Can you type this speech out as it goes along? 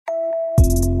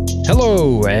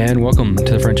Hello and welcome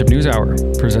to the Friendship News Hour,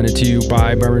 presented to you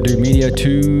by Bummer Dude Media.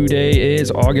 Today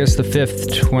is August the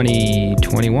 5th,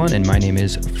 2021, and my name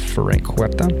is Frank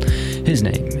Huerta. His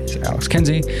name is Alex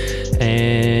Kenzie,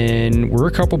 and we're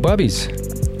a couple bubbies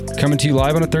coming to you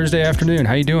live on a Thursday afternoon.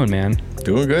 How you doing, man?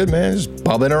 Doing good, man. Just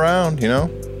bubbling around,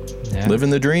 living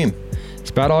the dream. It's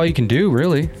about all you can do,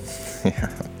 really.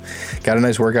 Yeah. Got a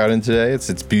nice workout in today.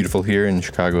 It's beautiful here in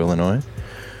Chicago, Illinois.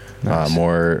 Nice.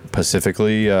 More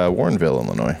specifically, Warrenville,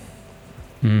 Illinois.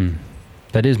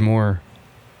 That is more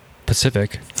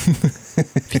Pacific.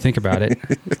 If you think about it,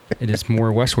 it is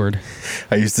more westward.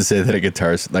 I used to say that at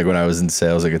guitars, like when I was in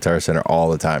sales at Guitar Center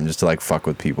all the time, just to like fuck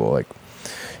with people. Like,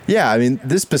 yeah, I mean,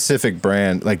 this specific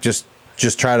brand, like just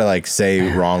try to like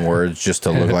say wrong words just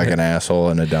to look like an asshole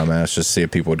and a dumbass, just see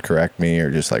if people would correct me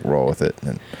or just like roll with it.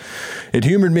 And it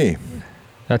humored me.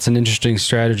 That's an interesting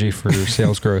strategy for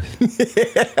sales growth.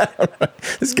 Yeah,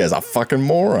 this guy's a fucking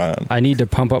moron. I need to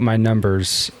pump up my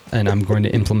numbers, and I'm going to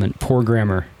implement poor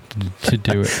grammar to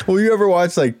do it. Well, you ever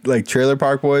watch like Trailer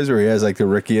Park Boys where he has like the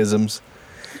Rickyisms?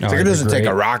 It's like it doesn't take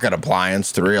a rocket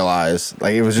appliance to realize.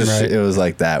 Like it was just It was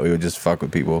like that. We would just fuck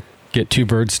with people. Get two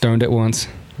birds stoned at once.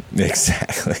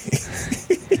 Exactly.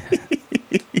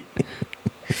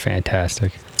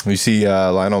 Fantastic. We see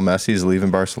Lionel Messi's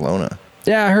leaving Barcelona.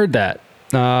 Yeah, I heard that.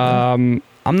 I'm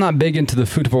not big into the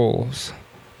footballs,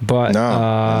 but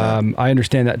I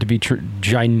understand that to be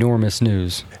ginormous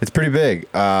news. It's pretty big,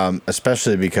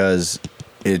 especially because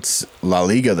it's La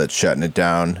Liga that's shutting it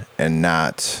down and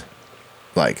not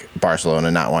like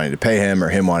Barcelona not wanting to pay him or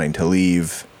him wanting to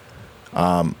leave.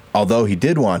 Although he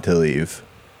did want to leave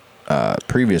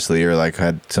previously, or like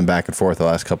had some back and forth the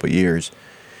last couple of years.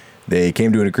 They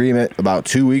came to an agreement about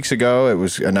 2 weeks ago. It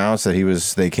was announced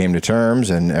that they came to terms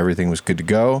and everything was good to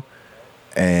go.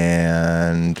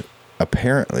 And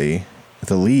apparently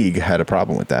the league had a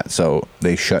problem with that. So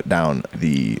they shut down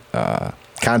the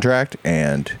contract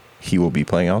and he will be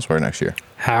playing elsewhere next year.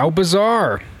 How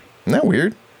bizarre. Isn't that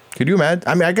weird? Could you imagine?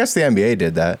 I mean, I guess the NBA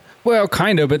did that. Well,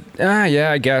 kind of, but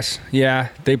yeah, I guess. Yeah,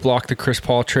 they blocked the Chris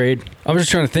Paul trade. I was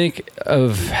just trying to think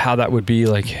of how that would be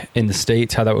like in the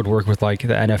States, how that would work with like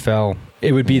the NFL.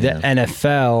 It would be the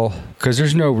NFL, because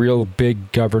there's no real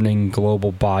big governing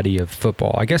global body of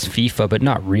football. I guess FIFA, but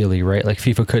not really, right? Like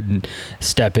FIFA couldn't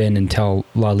step in and tell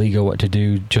La Liga what to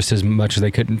do just as much as they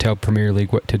couldn't tell Premier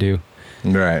League what to do.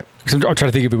 Right. Because I'm trying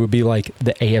to think if it would be like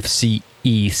the AFC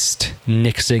East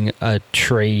nixing a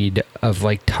trade of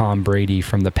like Tom Brady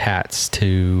from the Pats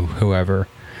to whoever,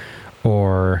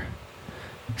 or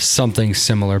something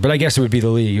similar. But I guess it would be the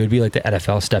league. It would be like the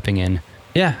NFL stepping in.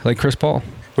 Yeah, like Chris Paul.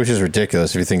 Which is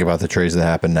ridiculous if you think about the trades that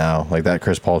happen now. Like that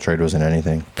Chris Paul trade wasn't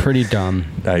anything. Pretty dumb.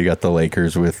 Now you got the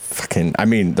Lakers with fucking, I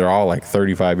mean, they're all like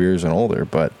 35 years and older,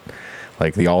 but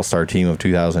like the All-Star team of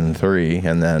 2003,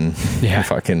 and then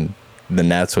fucking the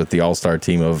Nets with the All-Star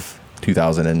team of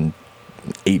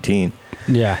 2018.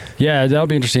 Yeah, that'll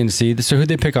be interesting to see. So who'd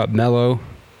they pick up? Melo,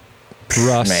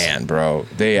 Russ? Man, bro.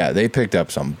 They picked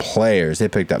up some players. They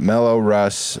picked up Melo,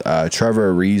 Russ,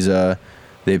 Trevor Ariza.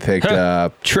 They picked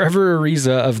up Trevor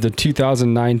Ariza of the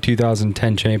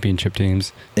 2009-2010 championship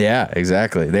teams. Yeah,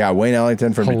 exactly. They got Wayne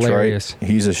Ellington from Detroit.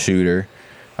 He's a shooter.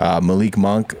 Malik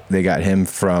Monk, they got him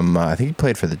from, I think he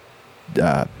played for the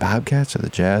Bobcats or the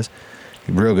Jazz.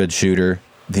 Real good shooter.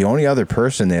 The only other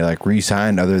person they like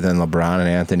re-signed other than LeBron and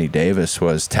Anthony Davis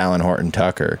was Talon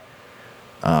Horton-Tucker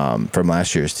from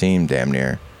last year's team, damn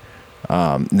near.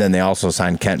 Then they also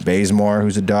signed Kent Bazemore,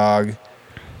 who's a dog.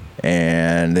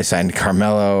 And they signed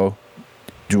Carmelo,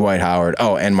 Dwight Howard.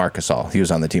 Oh, and Marc Gasol. He was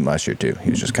on the team last year, too.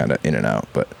 He was just kind of in and out.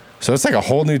 But so it's like a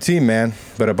whole new team, man.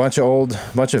 But a bunch of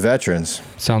veterans.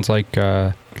 Sounds like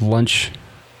lunch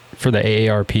for the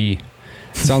AARP.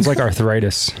 Sounds like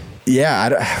arthritis.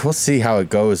 Yeah, we'll see how it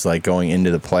goes, like, going into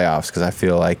the playoffs, because I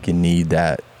feel like you need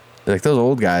that. Like, those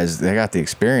old guys, they got the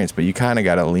experience, but you kind of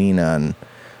got to lean on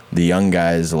the young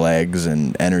guys' legs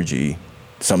and energy.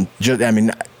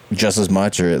 Just as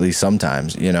much, or at least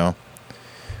sometimes, But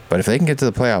if they can get to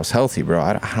the playoffs healthy, bro,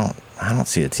 I don't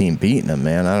see a team beating them,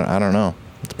 man. I don't know.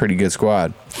 It's a pretty good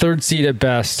squad. Third seed at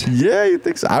best. Yeah, you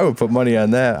think so? I would put money on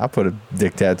that. I'll put a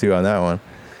dick tattoo on that one.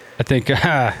 I think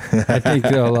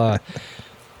they'll...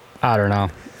 I don't know.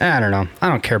 I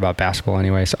don't care about basketball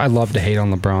anyway, so I love to hate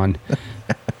on LeBron.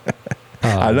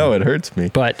 I know it hurts me,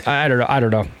 but I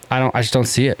don't know. I just don't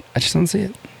see it. I just don't see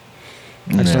it.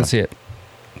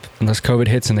 Unless COVID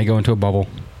hits and they go into a bubble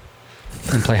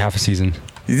and play half a season.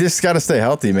 You just got to stay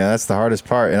healthy, man. That's the hardest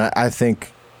part. And I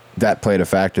think that played a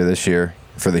factor this year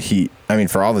for the Heat. I mean,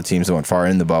 for all the teams that went far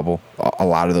in the bubble, a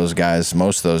lot of those guys,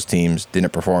 most of those teams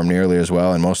didn't perform nearly as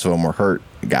well, and most of them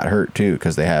got hurt too,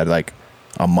 because they had like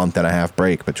a month and a half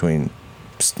break between,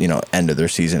 end of their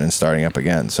season and starting up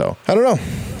again. So I don't know.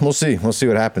 We'll see. We'll see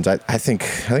what happens. I think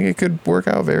it could work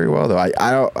out very well, though.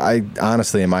 I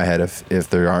honestly, in my head, if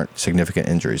there aren't significant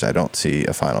injuries, I don't see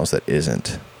a finals that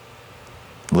isn't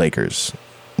Lakers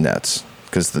Nets,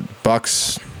 because the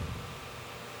Bucks,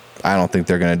 I don't think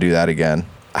they're going to do that again.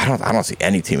 I don't see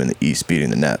any team in the East beating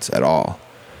the Nets at all.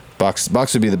 Bucks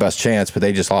would be the best chance, but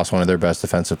they just lost one of their best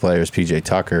defensive players, PJ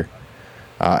Tucker.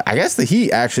 I guess the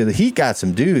Heat got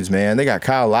some dudes, man. They got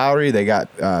Kyle Lowry, they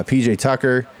got PJ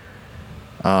Tucker.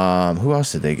 Who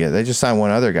else did they get? They just signed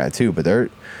one other guy too, but they're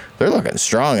looking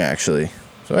strong actually.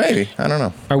 So maybe, I don't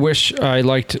know. I wish I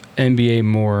liked NBA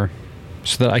more,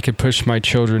 so that I could push my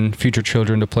future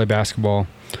children, to play basketball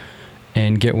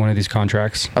and get one of these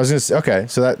contracts. I was gonna say, okay,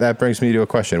 so that brings me to a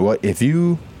question.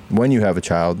 When you have a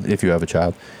child, if you have a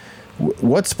child,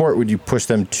 what sport would you push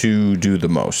them to do the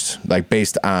most? Like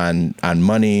based on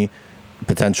money,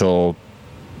 potential,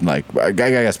 like I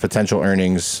guess potential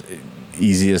earnings,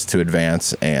 easiest to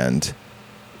advance, and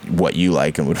what you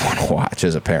like and would want to watch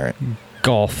as a parent.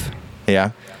 Golf.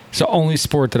 Yeah. It's the only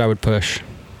sport that I would push.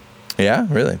 Yeah,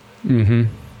 really?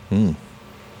 Mm-hmm.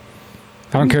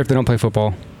 I don't care if they don't play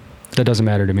football. That doesn't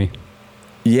matter to me.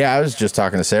 Yeah, I was just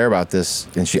talking to Sarah about this,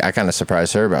 and I kind of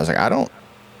surprised her, but I was like,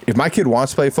 if my kid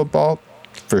wants to play football,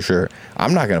 for sure.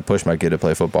 I'm not going to push my kid to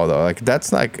play football, though. Like,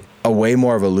 that's like a way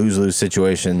more of a lose-lose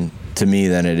situation to me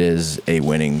than it is a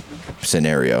winning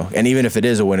scenario. And even if it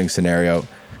is a winning scenario,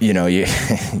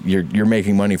 you're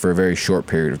making money for a very short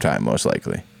period of time, most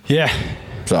likely. Yeah.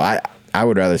 So I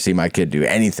would rather see my kid do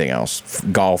anything else.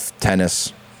 Golf,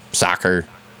 tennis, soccer.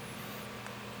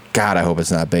 God, I hope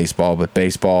it's not baseball, but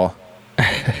baseball.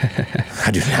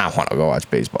 I do not want to go watch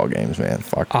baseball games, man.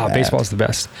 Fuck that. Baseball's the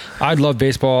best. I'd love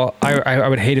baseball. I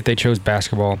would hate if they chose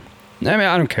basketball. I mean,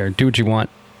 I don't care. Do what you want.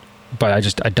 But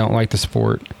I don't like the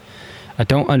sport. I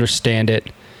don't understand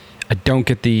it. I don't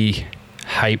get the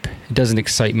hype. It doesn't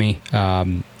excite me.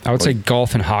 I would say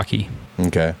golf and hockey.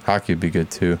 Okay. Hockey would be good,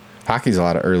 too. Hockey's a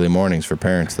lot of early mornings for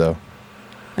parents, though.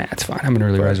 That's fine. I'm an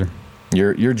early riser.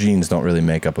 Your genes don't really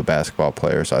make up a basketball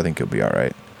player, so I think you'll be all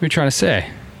right. What are you trying to say?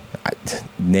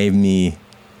 Name me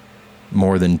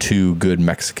more than 2 good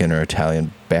Mexican or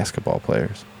Italian basketball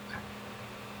players.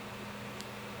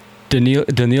 Danilo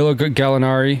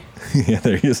Gallinari. Yeah,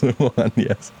 there is one,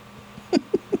 yes.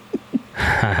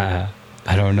 I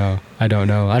don't know. I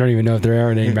don't even know if there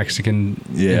are any Mexican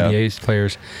NBA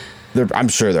players. I'm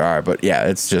sure there are, but yeah,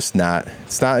 it's not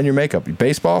in your makeup.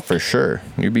 Baseball, for sure.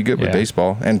 You'd be good with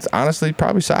baseball. And honestly,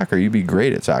 probably soccer. You'd be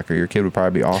great at soccer. Your kid would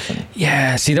probably be awesome.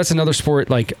 Yeah, see, that's another sport,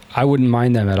 like, I wouldn't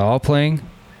mind them at all playing.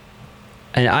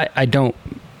 And I don't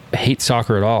hate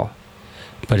soccer at all.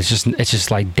 But it's just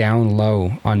like down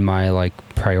low on my like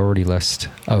priority list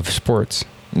of sports.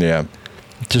 Yeah.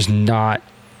 It's just not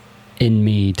in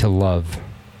me to love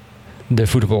the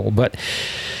football, but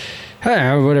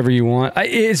whatever you want.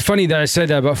 It's funny that I said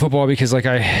that about football because like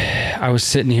I was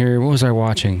sitting here. What was I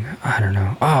watching? I don't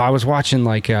know. Oh, I was watching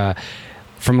like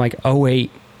from like 2008,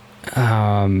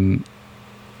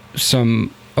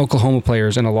 some Oklahoma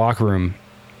players in a locker room,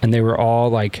 and they were all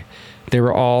like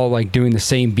doing the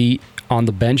same beat on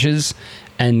the benches,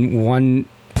 and one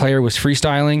player was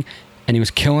freestyling, and he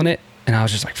was killing it, and I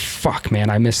was just like, "Fuck, man,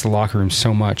 I miss the locker room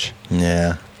so much."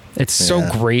 Yeah. It's so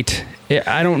great.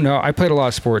 I don't know. I played a lot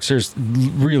of sports. There's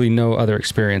really no other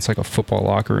experience like a football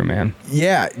locker room, man.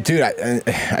 Yeah, dude,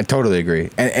 I totally agree.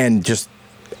 And just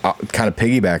kind of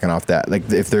piggybacking off that, like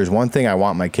if there's one thing I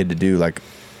want my kid to do, like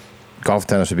golf,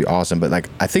 tennis would be awesome. But like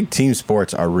I think team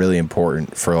sports are really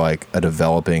important for like a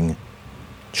developing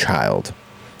child,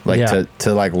 like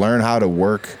to like learn how to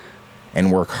work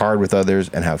and work hard with others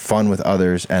and have fun with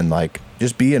others and like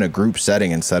just be in a group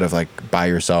setting instead of like by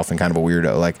yourself and kind of a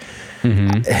weirdo. Like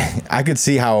I could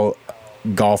see how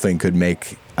golfing could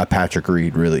make a Patrick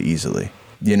Reed really easily,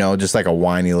 just like a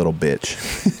whiny little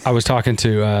bitch. I was talking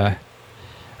to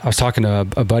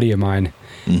a buddy of mine,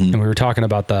 and we were talking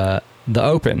about the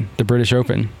Open, the British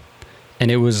Open, and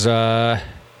it was, it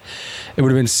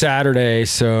would have been Saturday.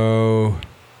 So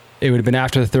it would have been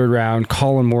after the third round.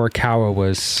 Colin Morikawa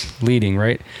was leading,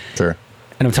 right? Sure.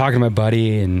 And I'm talking to my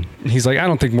buddy, and he's like, I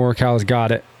don't think Morikawa's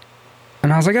got it.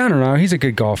 And I was like, I don't know. He's a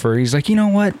good golfer. He's like, you know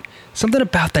what? Something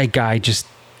about that guy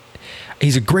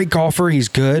he's a great golfer. He's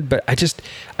good, but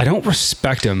I don't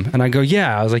respect him. And I go,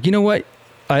 yeah. I was like, you know what?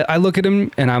 I look at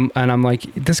him and I'm like,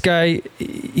 this guy,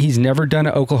 he's never done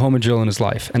an Oklahoma drill in his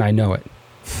life. And I know it.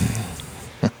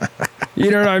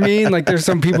 You know what I mean? Like there's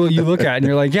some people you look at and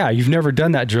you're like, yeah, you've never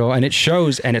done that drill, and it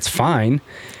shows, and it's fine.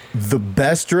 The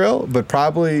best drill, but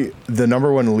probably the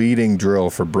number one leading drill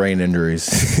for brain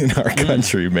injuries in our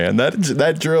country, man.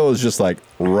 That drill is just like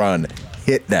run,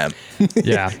 hit them.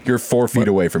 Yeah. You're 4 feet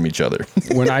away from each other.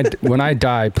 When I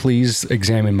die, please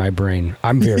examine my brain.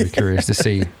 I'm very curious to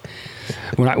see.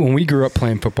 When we grew up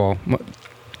playing football,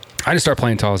 I didn't start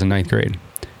playing until I was in 9th grade.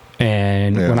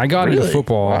 And when I got into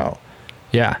football,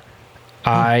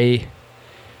 I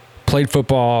played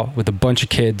football with a bunch of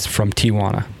kids from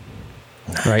Tijuana.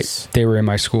 Nice. Right? They were in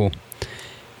my school.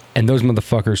 And those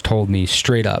motherfuckers told me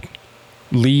straight up,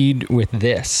 lead with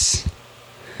this.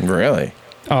 Really?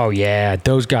 Oh, yeah.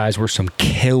 Those guys were some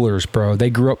killers, bro. They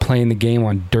grew up playing the game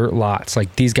on dirt lots.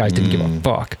 Like, these guys didn't give a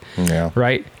fuck. Yeah.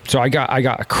 Right? So I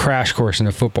got a crash course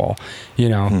into football. You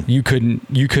know, you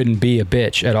couldn't be a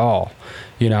bitch at all.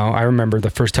 You know, I remember the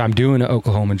first time doing an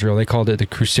Oklahoma drill. They called it the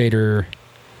Crusader...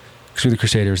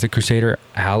 the Crusader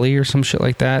Alley or some shit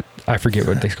like that. I forget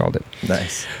what they called it.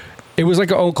 Nice. It was like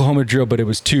an Oklahoma drill, but it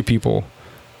was 2 people.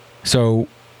 So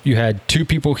you had 2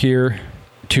 people here,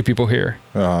 2 people here.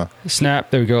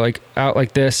 Snap, they would go like out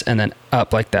like this and then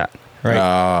up like that, right?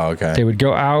 Oh, okay. They would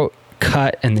go out,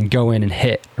 cut, and then go in and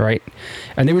hit, right?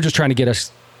 And they were just trying to get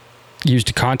us used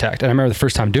to contact. And I remember the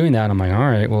first time doing that, I'm like, all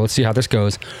right, well, let's see how this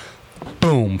goes.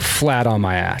 Boom, flat on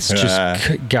my ass.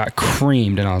 Just got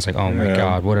creamed, and I was like, oh my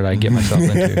God, what did I get myself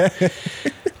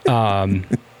into?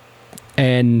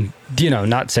 And, you know,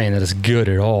 not saying that it's good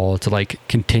at all to like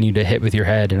continue to hit with your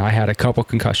head. And I had a couple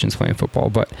concussions playing football,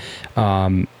 but,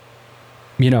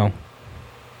 you know,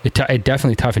 it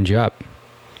definitely toughened you up.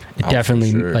 It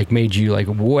definitely like made you like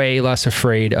way less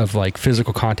afraid of like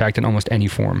physical contact in almost any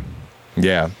form.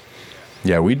 Yeah.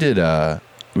 Yeah. We did the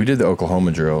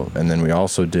Oklahoma drill, and then we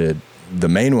also did the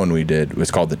main one we did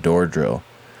was called the door drill.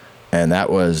 And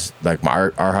that was like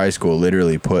our high school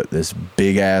literally put this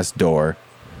big ass door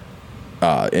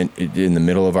in the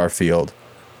middle of our field,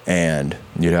 and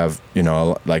you'd have, you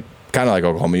know, like kind of like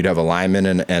Oklahoma, you'd have a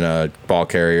lineman and a ball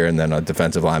carrier, and then a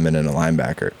defensive lineman and a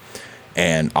linebacker.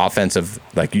 And offensive,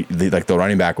 like the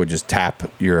running back would just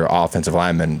tap your offensive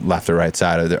lineman left or right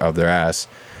side of their ass,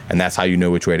 and that's how you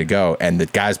know which way to go. And the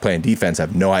guys playing defense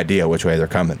have no idea which way they're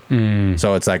coming.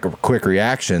 So it's like quick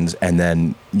reactions, and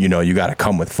then, you know, you got to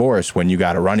come with force when you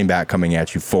got a running back coming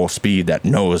at you full speed that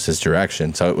knows his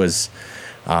direction. So it was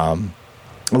a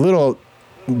little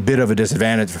bit of a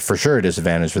disadvantage, for sure a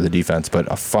disadvantage for the defense, but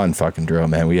a fun fucking drill,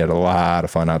 man. We had a lot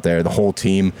of fun out there. The whole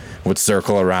team would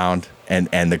circle around,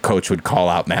 and the coach would call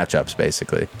out matchups,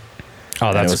 basically.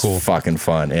 Oh, that's cool. Fucking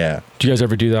fun, yeah. Do you guys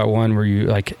ever do that one where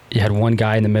you had one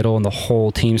guy in the middle and the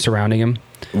whole team surrounding him?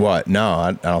 What? No,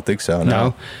 I don't think so.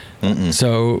 No.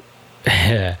 So,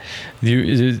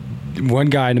 one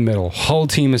guy in the middle, whole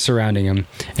team is surrounding him,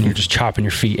 and you're just chopping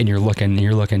your feet, and you're looking,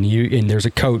 and there's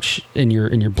a coach in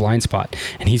your blind spot,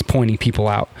 and he's pointing people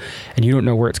out, and you don't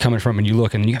know where it's coming from, and you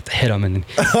look, and you have to hit them, and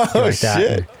like shit.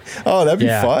 That. Oh, that'd be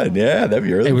fun. Yeah, that'd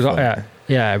be really fun.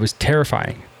 It was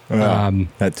terrifying.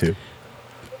 That too.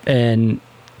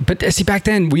 But see, back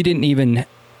then we didn't even.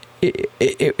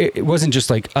 It wasn't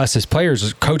just like us as players,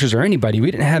 as coaches, or anybody.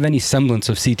 We didn't have any semblance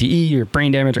of CTE or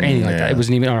brain damage or anything like that. It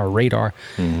wasn't even on our radar.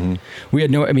 We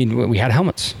had we had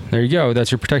helmets. There you go.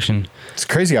 That's your protection. It's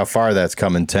crazy how far that's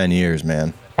come in 10 years,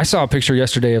 man. I saw a picture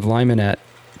yesterday of linemen at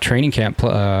training camp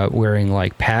wearing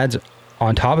like pads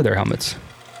on top of their helmets.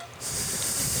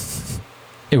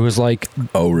 It was like,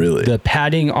 oh really? The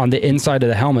padding on the inside of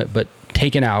the helmet, but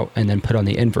taken out and then put on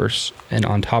the inverse and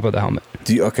on top of the helmet.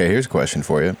 Okay, here's a question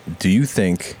for you. Do you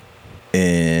think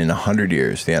in 100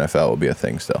 years the NFL will be a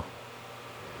thing still?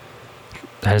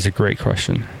 That is a great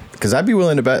question. Because I'd be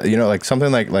willing to bet, you know, like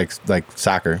something like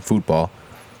soccer, football.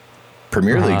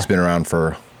 Premier League's been around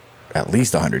for at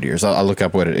least 100 years. I'll look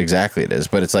up what exactly it is,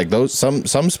 but it's like those some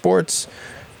sports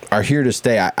are here to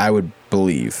stay. I would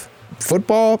believe.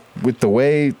 Football, with the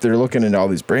way they're looking into all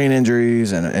these brain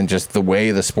injuries and just the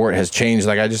way the sport has changed,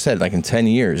 like I just said, like in 10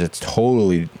 years, it's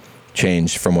totally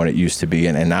changed from what it used to be.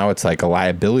 And now it's like a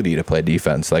liability to play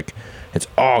defense. Like it's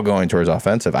all going towards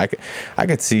offensive. I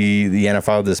could see the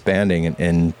NFL disbanding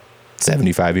in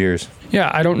 75 years.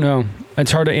 Yeah, I don't know.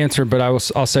 It's hard to answer, but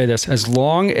I'll say this. As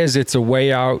long as it's a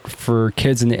way out for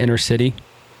kids in the inner city,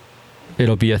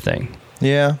 it'll be a thing.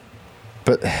 Yeah.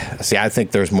 But see, I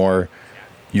think there's more...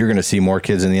 You're going to see more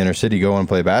kids in the inner city go and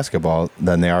play basketball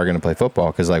than they are going to play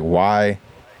football. Because, like, why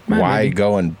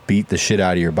go and beat the shit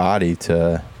out of your body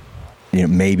to, you know,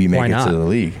 maybe make it to the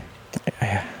league?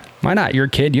 Why not? You're a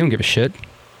kid. You don't give a shit.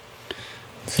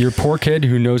 You're a poor kid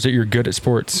who knows that you're good at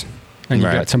sports. and you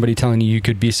got somebody telling you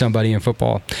could be somebody in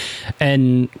football.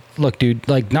 And look, dude,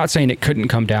 like, not saying it couldn't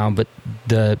come down, but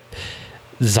the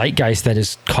zeitgeist that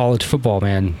is college football,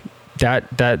 man,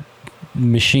 that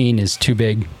machine is too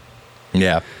big.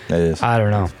 Yeah, it is. I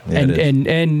don't know. Yeah,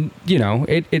 and you know,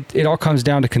 it all comes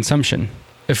down to consumption.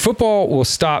 If football will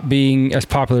stop being as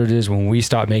popular as it is when we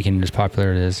stop making it as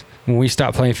popular as it is, when we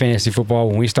stop playing fantasy football,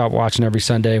 when we stop watching every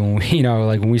Sunday, when we, you know,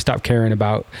 like when we stop caring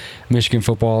about Michigan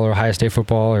football or Ohio State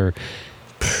football or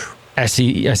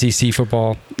SEC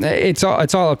football, it's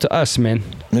all up to us, man.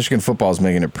 Michigan football is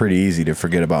making it pretty easy to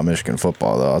forget about Michigan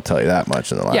football, though. I'll tell you that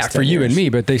much in the last 10 for you years. and me,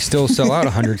 but they still sell out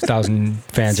 100,000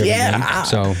 fans every game.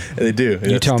 So they do.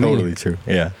 You tell me. Totally true.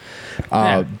 Yeah.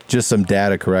 Just some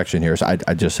data correction here. So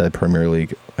I just said Premier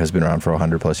League has been around for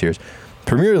 100 plus years.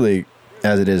 Premier League,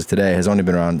 as it is today, has only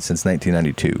been around since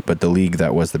 1992, but the league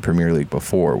that was the Premier League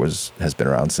before has been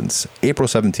around since April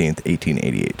 17th,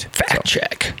 1888. Fact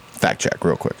check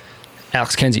real quick.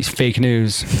 Alex Kenzie's fake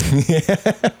news.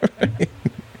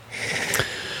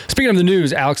 Speaking of the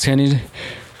news, Alex Kenzie,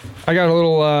 I got a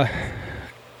little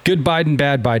good Biden,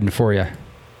 bad Biden for you.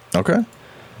 Okay.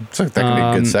 Looks like that could be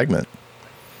a good segment.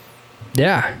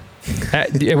 Yeah.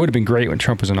 It would have been great when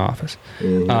Trump was in office.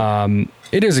 Mm-hmm.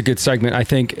 It is a good segment, I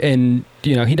think. And,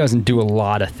 you know, he doesn't do a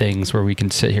lot of things where we can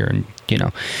sit here and, you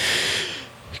know,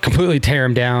 completely tear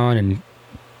him down and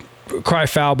cry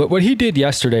foul. But what he did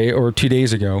yesterday or 2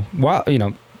 days ago, while we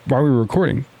were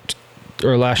recording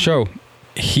our last show,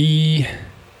 he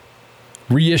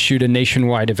reissued a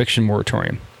nationwide eviction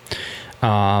moratorium.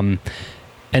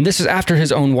 And this is after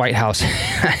his own White House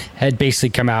had basically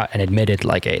come out and admitted,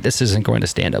 like, hey, this isn't going to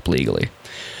stand up legally.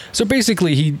 So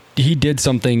basically, he did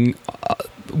something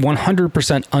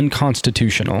 100%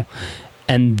 unconstitutional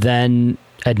and then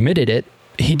admitted it.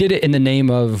 He did it in the name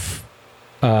of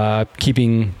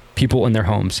keeping people in their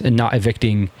homes and not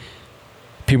evicting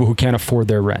people who can't afford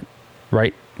their rent,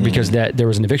 right? Mm-hmm. Because there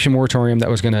was an eviction moratorium that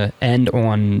was going to end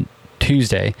on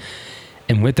Tuesday.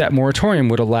 And with that moratorium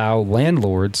would allow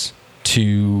landlords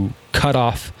to cut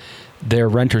off their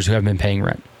renters who have been paying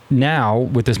rent. Now,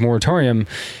 with this moratorium,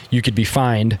 you could be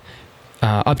fined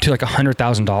up to like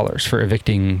 $100,000 for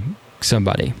evicting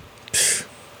somebody.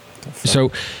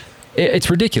 So it's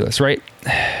ridiculous, right?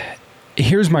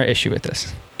 Here's my issue with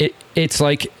this. It's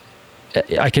like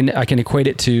I can equate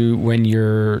it to when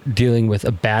you're dealing with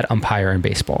a bad umpire in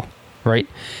baseball, right?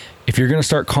 If you're going to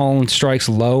start calling strikes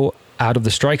low out of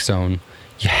the strike zone,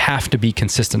 you have to be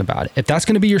consistent about it. If that's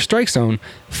going to be your strike zone,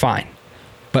 fine,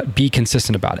 but be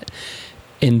consistent about it.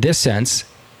 In this sense,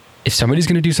 if somebody's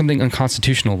going to do something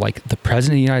unconstitutional, like the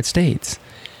president of the United States,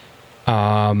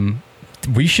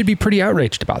 we should be pretty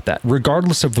outraged about that,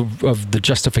 regardless of the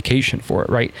justification for it,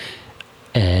 right?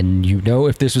 And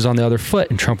if this was on the other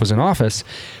foot and Trump was in office,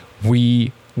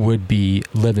 we would be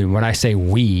living. When I say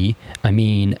we, I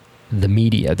mean the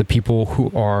media, the people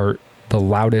who are the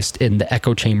loudest in the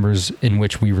echo chambers in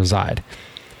which we reside.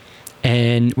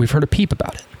 And we've heard a peep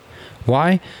about it.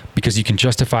 Why? Because you can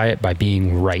justify it by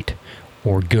being right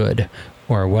or good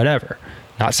or whatever.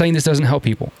 Not saying this doesn't help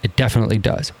people. It definitely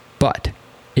does. But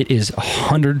it is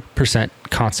 100%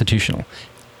 constitutional.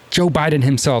 Joe Biden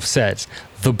himself says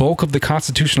the bulk of the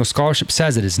constitutional scholarship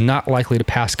says it is not likely to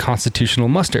pass constitutional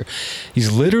muster. He's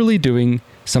literally doing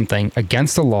something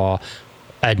against the law,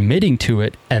 admitting to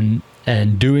it,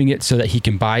 and doing it so that he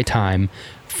can buy time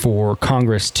for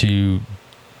Congress to,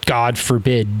 God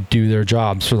forbid, do their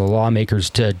jobs, for the lawmakers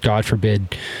to, God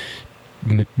forbid,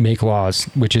 make laws,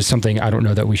 which is something I don't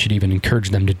know that we should even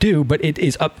encourage them to do, but it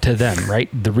is up to them, right?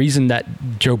 The reason that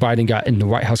Joe Biden the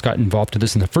White House got involved in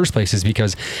this in the first place is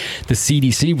because the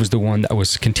CDC was the one that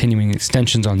was continuing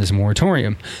extensions on this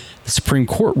moratorium. The Supreme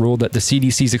Court ruled that the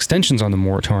CDC's extensions on the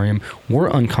moratorium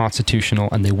were unconstitutional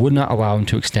and they would not allow them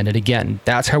to extend it again.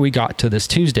 That's how we got to this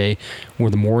Tuesday where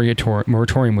the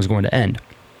moratorium was going to end.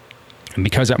 And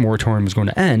because that moratorium was going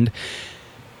to end,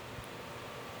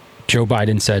 Joe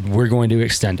Biden said, we're going to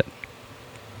extend it.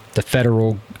 The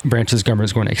federal branch of the government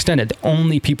is going to extend it. The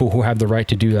only people who have the right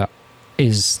to do that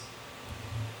is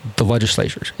the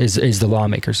legislatures, is the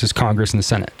lawmakers, is Congress and the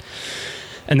Senate.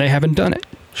 And they haven't done it.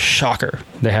 Shocker.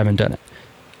 They haven't done it.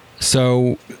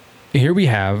 So here we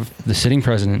have the sitting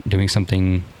president doing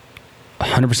something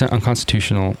 100%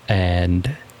 unconstitutional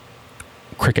and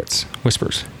crickets,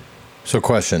 whispers. So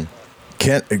question,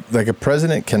 a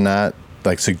president cannot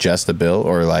suggest a bill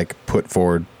or put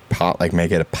forward,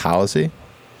 make it a policy?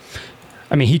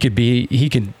 I mean, he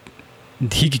could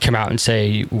come out and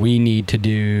say, we need to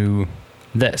do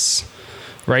this,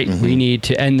 right? Mm-hmm. We need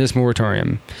to end this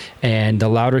moratorium. And the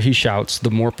louder he shouts,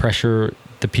 the more pressure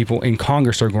the people in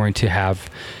Congress are going to have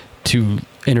to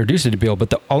introduce a bill, but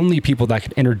the only people that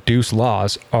can introduce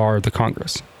laws are the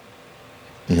Congress.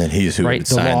 And then he's who would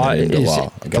sign that into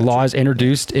law. The law is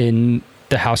introduced in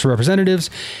the House of Representatives.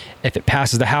 If it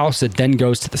passes the House, it then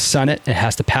goes to the Senate. It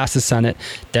has to pass the Senate.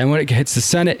 Then when it hits the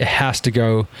Senate, it has to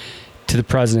go to the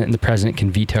president, and the president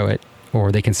can veto it,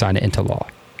 or they can sign it into law.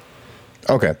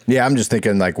 Okay. Yeah, I'm just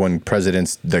thinking like when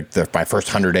presidents, my first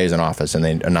 100 days in office, and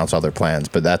they announce all their plans.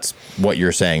 But that's what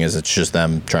you're saying is it's just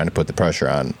them trying to put the pressure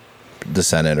on the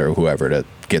Senate or whoever to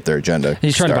get their agenda.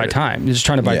 He's trying to buy time. He's just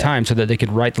trying to buy time so that they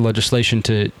could write the legislation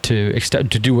to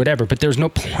do whatever. But there's no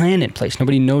plan in place.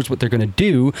 Nobody knows what they're going to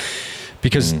do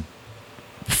because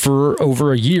for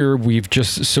over a year, we've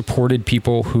just supported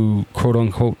people who, quote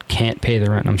unquote, can't pay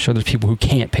the rent. I'm sure there's people who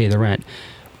can't pay the rent,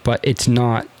 but it's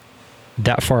not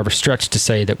that far of a stretch to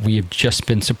say that we have just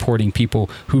been supporting people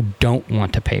who don't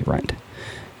want to pay rent.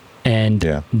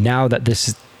 And now that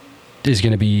this is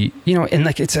going to be, and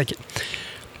like, it's like,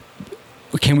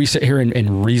 can we sit here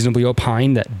and reasonably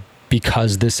opine that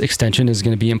because this extension is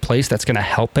going to be in place, that's going to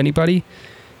help anybody,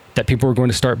 that people are going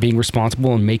to start being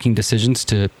responsible and making decisions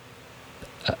to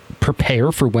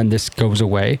prepare for when this goes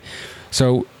away?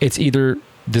 So it's either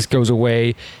this goes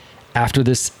away after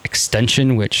this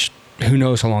extension, which who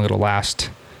knows how long it'll last,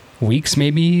 weeks,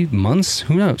 maybe months,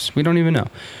 who knows? We don't even know.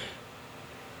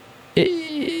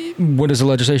 What is the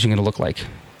legislation going to look like?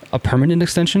 A permanent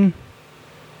extension?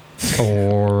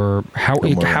 Or how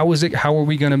are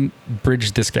we going to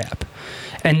bridge this gap?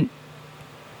 And,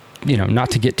 not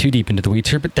to get too deep into the weeds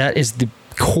here, but that is the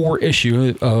core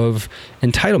issue of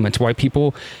entitlements, why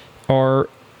people are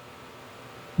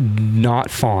not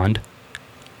fond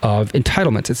of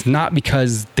entitlements. It's not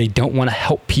because they don't want to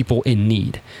help people in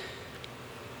need.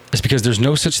 It's because there's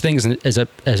no such thing as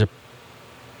a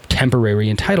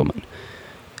temporary entitlement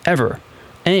ever.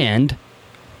 And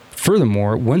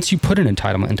furthermore, once you put an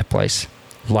entitlement into place,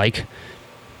 like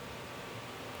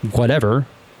whatever,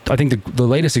 I think the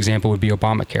latest example would be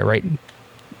Obamacare, right?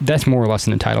 That's more or less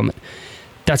an entitlement.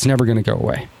 That's never going to go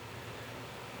away.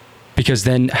 Because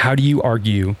then how do you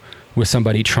argue with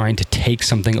somebody trying to take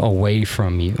something away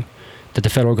from you that the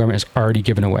federal government has already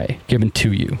given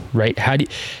to you, right? How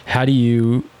do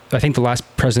you, I think the last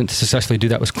president to successfully do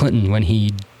that was Clinton when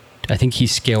I think he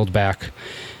scaled back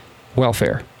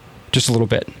welfare just a little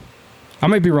bit. I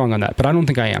might be wrong on that, but I don't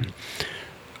think I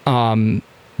am.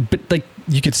 But like,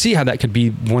 you could see how that could be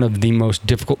one of the most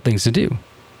difficult things to do.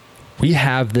 We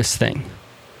have this thing,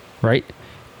 right?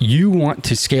 You want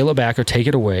to scale it back or take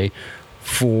it away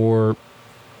for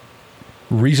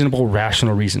reasonable,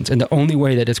 rational reasons. And the only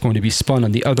way that it's going to be spun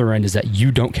on the other end is that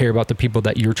you don't care about the people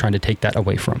that you're trying to take that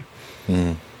away from.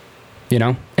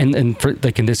 And for,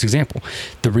 like in this example,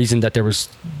 the reason that there was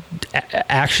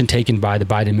action taken by the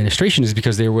Biden administration is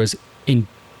because there was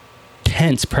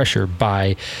intense pressure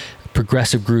by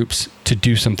progressive groups to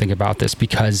do something about this,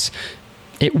 because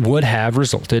it would have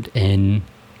resulted in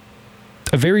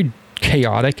a very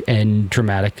chaotic and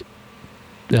dramatic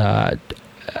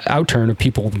outturn of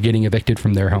people getting evicted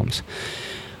from their homes.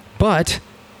 But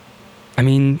I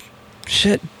mean,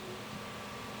 shit,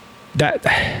 that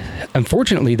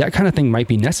unfortunately that kind of thing might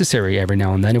be necessary every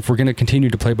now and then if we're going to continue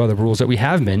to play by the rules that we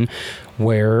have been,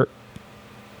 where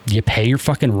you pay your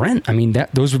fucking rent. I mean,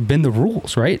 those have been the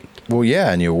rules, right? Well,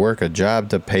 yeah, and you work a job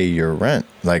to pay your rent,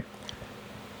 like,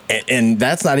 and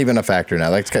that's not even a factor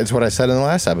now. Like, it's what I said in the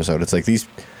last episode. It's like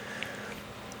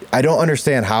I don't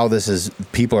understand how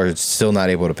people are still not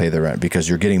able to pay their rent, because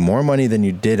you're getting more money than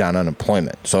you did on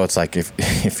unemployment. So it's like,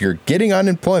 if you're getting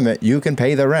unemployment, you can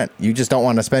pay the rent. You just don't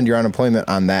want to spend your unemployment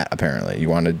on that, apparently. You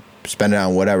want to spend it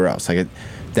on whatever else. Like,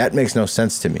 that makes no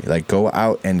sense to me. Like, go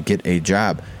out and get a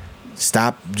job.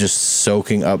 Stop just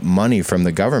soaking up money from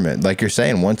the government. Like you're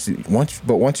saying, once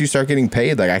you start getting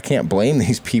paid, like, I can't blame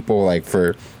these people, like,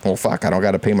 for, well, fuck, I don't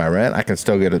got to pay my rent. I can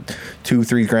still get a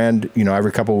 $2-3 grand,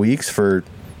 every couple of weeks for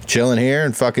chilling here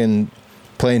and fucking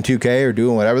playing 2K or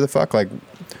doing whatever the fuck. Like,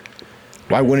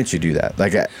 why wouldn't you do that?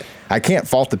 Like, I can't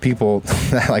fault the people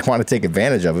that like want to take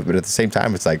advantage of it, but at the same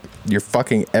time, it's like, you're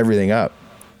fucking everything up.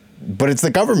 But it's the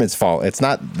government's fault. It's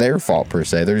not their fault per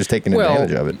se. They're just taking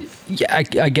advantage of it. Yeah,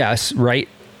 I guess, right?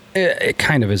 It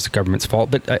kind of is the government's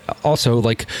fault, but also,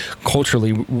 like,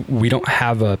 culturally, we don't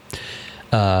have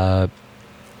a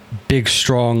big,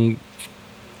 strong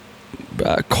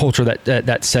culture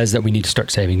that says that we need to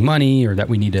start saving money or that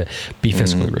we need to be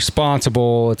fiscally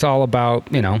responsible. It's all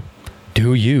about,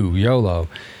 do you, YOLO.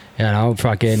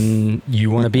 Fucking,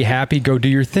 you want to be happy, go do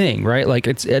your thing, right? Like,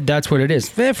 that's what it is.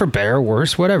 For better or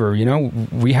worse, whatever,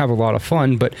 we have a lot of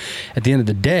fun, but at the end of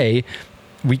the day,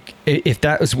 if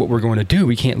that is what we're going to do,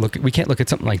 we can't look at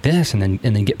something like this and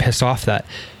then get pissed off that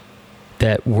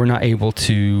that we're not able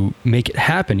to make it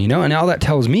happen, you know? And all that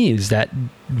tells me is that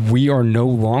we are no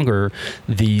longer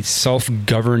the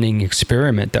self-governing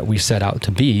experiment that we set out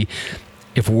to be.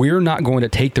 If we're not going to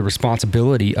take the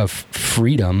responsibility of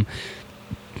freedom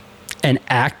and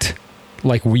act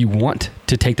like we want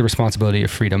to take the responsibility of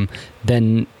freedom,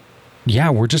 then yeah,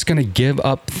 we're just going to give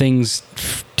up things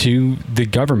to the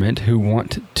government who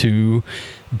want to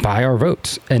buy our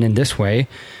votes. And in this way,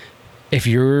 if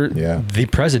you're the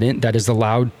president that is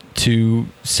allowed to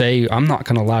say, I'm not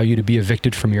going to allow you to be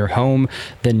evicted from your home,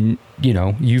 then, you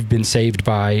know, you've been saved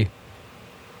by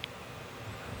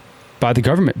the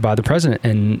government, by the president.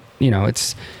 And, you know,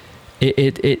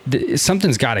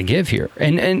 something's got to give here.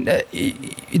 And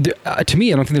to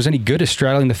me, I don't think there's any good at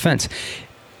straddling the fence.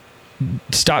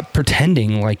 Stop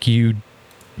pretending like you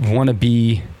want to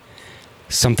be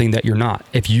something that you're not.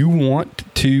 If you want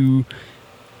to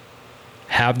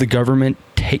have the government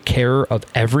take care of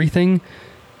everything,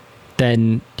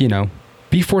 then, you know,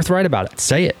 be forthright about it.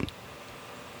 Say it.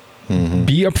 Mm-hmm.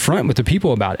 Be upfront with the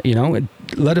people about it, you know, and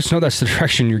let us know that's the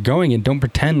direction you're going, and don't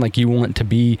pretend like you want to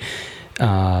be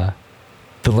the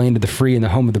land of the free and the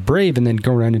home of the brave and then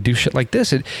go around and do shit like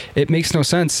this. It makes no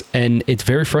sense, and it's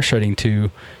very frustrating to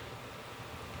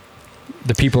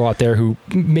the people out there who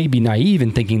may be naive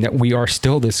in thinking that we are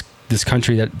still this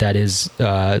country that is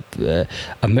a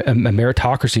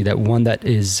meritocracy, that one that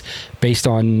is based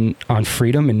on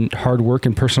freedom and hard work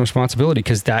and personal responsibility,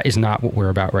 because that is not what we're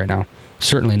about right now.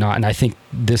 Certainly not. And I think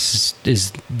this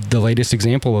is the latest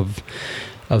example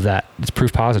of that. It's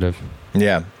proof positive.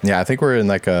 Yeah. I think we're in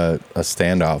like a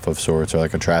standoff of sorts, or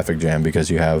like a traffic jam, because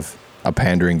you have a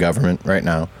pandering government right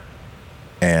now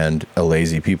and a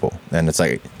lazy people. And it's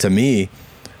like, to me,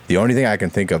 the only thing I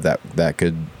can think of that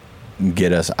could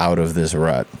get us out of this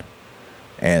rut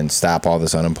and stop all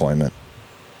this unemployment,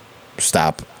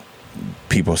 stop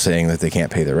people saying that they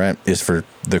can't pay their rent, is for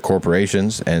the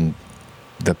corporations and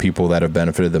the people that have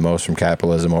benefited the most from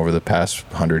capitalism over the past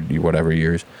 100 whatever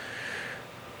years.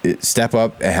 Step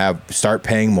up and start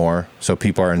paying more so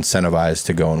people are incentivized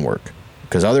to go and work,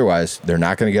 because otherwise they're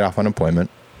not going to get off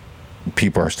unemployment.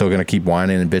 People are still going to keep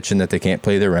whining and bitching that they can't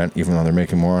pay their rent, even though they're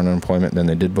making more on unemployment than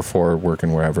they did before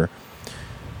working wherever.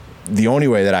 The only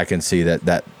way that I can see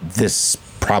that this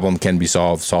problem can be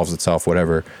solves itself,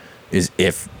 whatever, is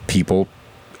if people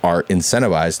are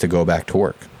incentivized to go back to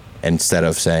work, instead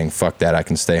of saying, fuck that, I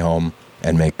can stay home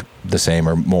and make the same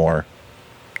or more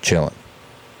chilling.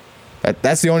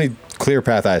 That's the only clear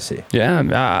path I see. Yeah,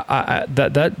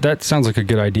 that sounds like a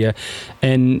good idea.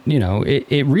 And, you know,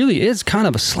 it really is kind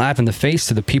of a slap in the face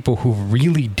to the people who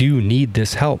really do need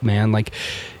this help, man. Like,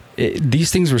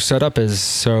 these things were set up as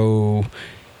so,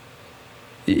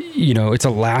 you know, it's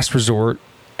a last resort.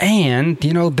 And,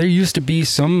 you know, there used to be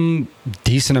some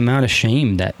decent amount of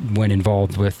shame that went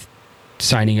involved with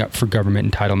signing up for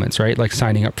government entitlements, right? Like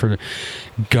signing up for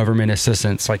government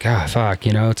assistance. Like, fuck,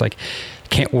 you know, it's like,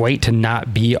 can't wait to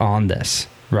not be on this,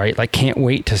 right? Like, can't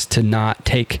wait to not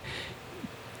to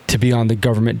be on the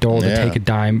government dole, to take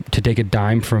a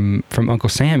dime from Uncle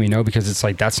Sam, you know, because it's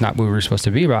like, that's not what we were supposed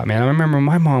to be about, man. I remember when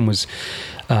my mom was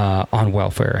on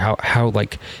welfare, how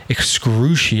like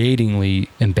excruciatingly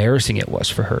embarrassing it was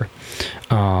for her.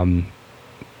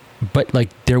 But like,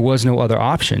 there was no other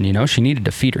option, you know. She needed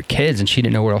to feed her kids and she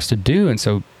didn't know what else to do, and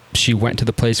so she went to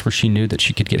the place where she knew that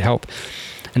she could get help.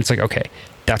 And it's like, okay,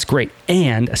 that's great.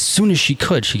 And as soon as she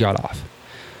could, she got off.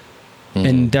 Mm-hmm.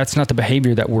 And that's not the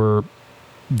behavior that we're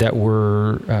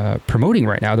promoting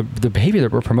right now. The behavior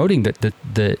that we're promoting,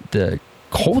 the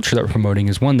culture that we're promoting,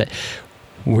 is one that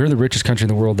we're the richest country in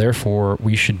the world. Therefore,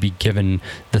 we should be given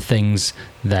the things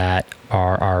that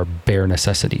are our bare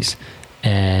necessities.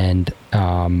 And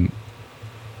yeah,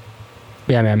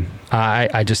 man,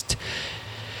 I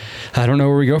don't know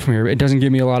where we go from here. It doesn't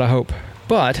give me a lot of hope.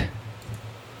 But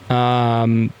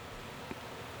that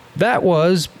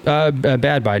was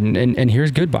bad Biden, and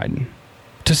here's good Biden.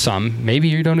 To some, maybe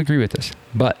you don't agree with this,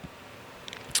 but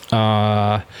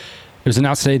it was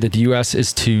announced today that the U.S.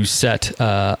 is to set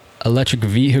electric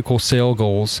vehicle sale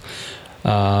goals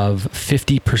of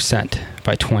 50%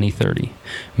 by 2030,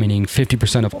 meaning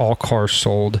 50% of all cars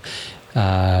sold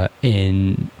by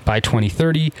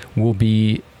 2030 will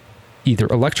be either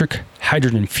electric,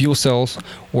 hydrogen fuel cells,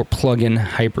 or plug-in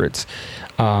hybrids.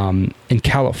 In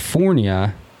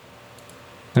California,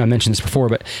 and I mentioned this before,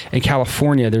 but in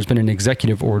California, there's been an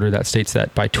executive order that states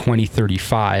that by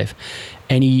 2035,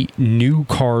 any new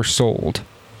car sold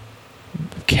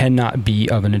cannot be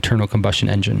of an internal combustion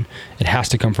engine. It has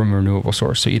to come from a renewable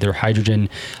source, so either hydrogen,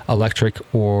 electric,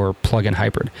 or plug-in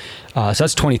hybrid. So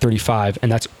that's 2035,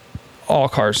 and that's all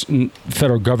cars.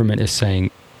 Federal government is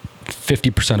saying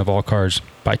 50% of all cars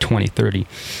by 2030.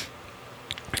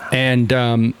 And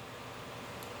I'm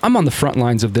on the front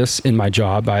lines of this in my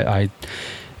job. I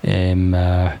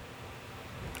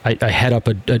head up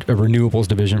a renewables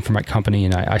division for my company,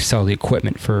 and I sell the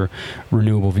equipment for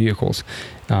renewable vehicles,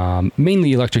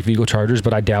 mainly electric vehicle chargers,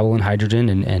 but I dabble in hydrogen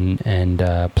and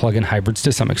plug-in hybrids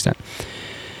to some extent.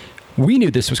 We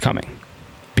knew this was coming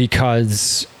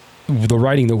because the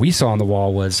writing that we saw on the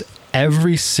wall was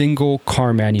every single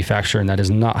car manufacturer, and that is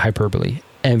not hyperbole,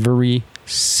 every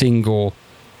single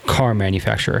car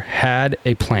manufacturer had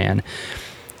a plan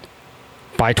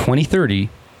by 2030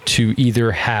 to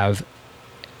either have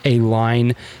a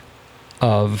line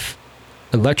of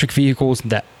electric vehicles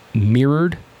that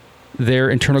mirrored their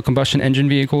internal combustion engine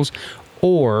vehicles,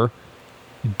 or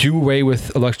do away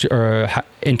with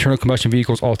internal combustion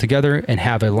vehicles altogether and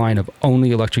have a line of only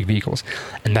electric vehicles.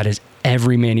 And that is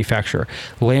every manufacturer.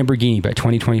 Lamborghini by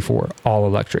 2024, all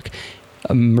electric.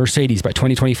 Mercedes by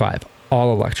 2025,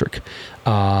 all electric.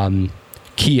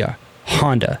 Kia,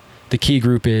 Honda. The Kia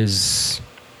group is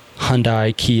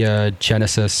Hyundai, Kia,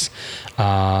 Genesis,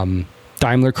 Daimler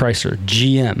Chrysler,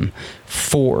 GM,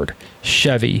 Ford,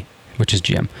 Chevy, which is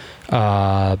GM,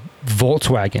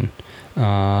 Volkswagen,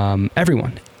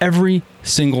 everyone, every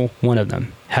single one of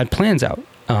them had plans out.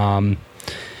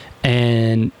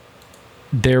 And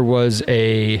there was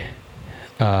a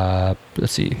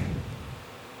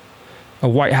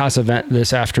White House event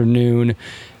this afternoon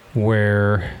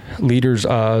where leaders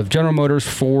of General Motors,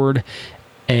 Ford,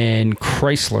 and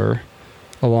Chrysler,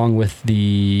 along with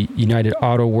the United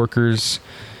Auto Workers,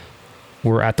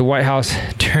 were at the White House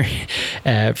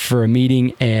for a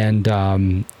meeting, and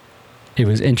it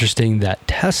was interesting that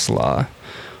Tesla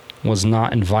was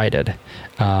not invited.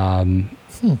 Elon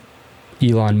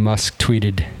Musk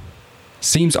tweeted,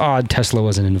 "Seems odd Tesla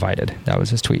wasn't invited." That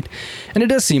was his tweet. And it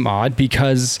does seem odd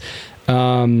because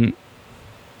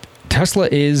Tesla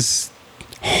is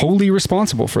wholly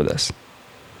responsible for this.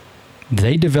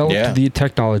 They developed the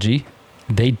technology,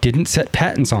 they didn't set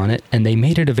patents on it, and they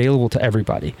made it available to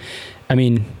everybody. I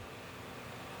mean,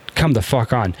 come the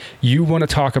fuck on. You want to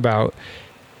talk about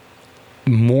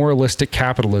moralistic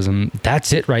capitalism,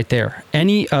 that's it right there.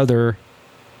 Any other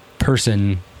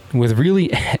person with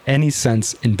really any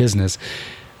sense in business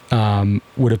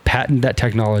would have patented that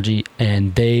technology,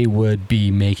 and they would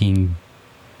be making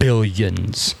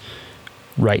billions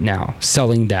right now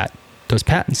selling those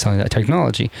patents, selling that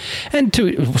technology. And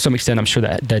to some extent, I'm sure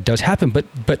that does happen, but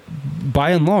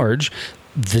by and large,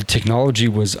 the technology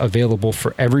was available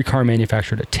for every car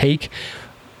manufacturer to take,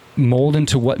 mold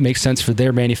into what makes sense for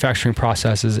their manufacturing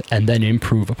processes, and then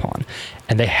improve upon.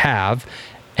 And they have,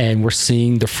 and we're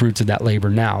seeing the fruits of that labor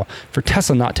now. For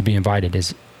Tesla not to be invited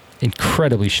is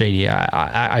incredibly shady.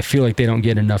 I feel like they don't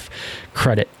get enough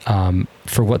credit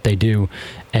for what they do.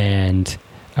 And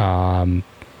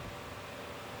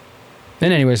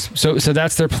anyways, so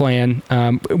that's their plan.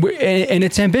 And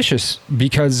it's ambitious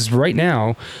because right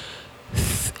now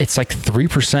it's like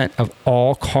 3% of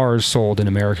all cars sold in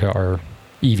America are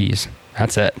EVs.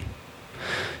 That's it.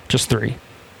 Just 3.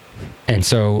 And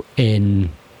so in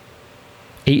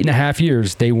 8.5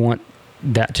 years, they want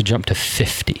that to jump to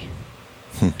 50.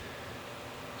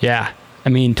 Yeah. I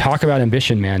mean, talk about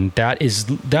ambition, man. That is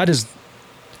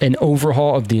an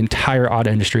overhaul of the entire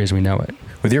auto industry as we know it.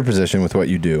 With your position, with what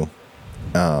you do,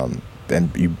 and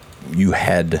you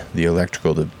head the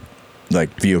electrical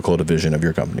vehicle division of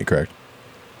your company, correct?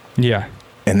 Yeah.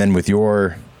 And then with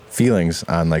your feelings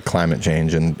on like climate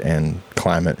change and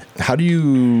climate, how do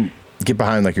you get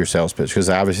behind like your sales pitch? Because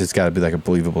obviously it's got to be like a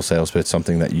believable sales pitch,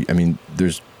 something that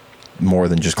there's more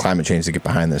than just climate change to get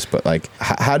behind this, but like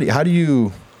how do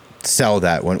you sell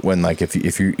that when like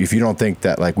if you don't think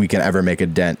that like we can ever make a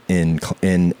dent in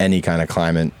any kind of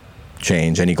climate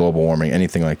change, any global warming,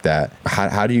 anything like that,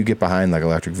 how do you get behind like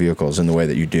electric vehicles in the way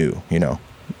that you do,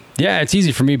 Yeah, it's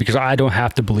easy for me because I don't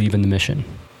have to believe in the mission.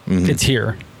 Mm-hmm. It's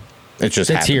here.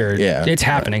 It's here. Yeah, it's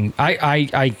happening.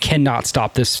 I cannot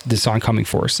stop this oncoming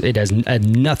force. It has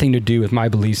nothing to do with my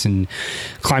beliefs in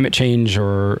climate change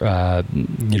or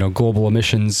global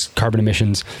emissions, carbon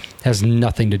emissions. It has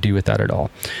nothing to do with that at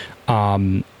all.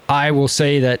 I will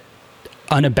say that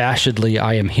unabashedly,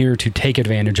 I am here to take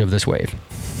advantage of this wave.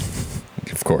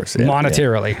 Of course,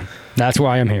 monetarily. Yeah. That's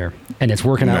why I'm here, and it's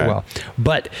working out well.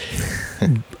 But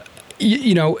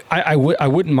I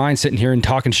wouldn't mind sitting here and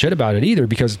talking shit about it either,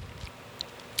 because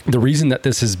the reason that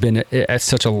this has been at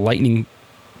such a lightning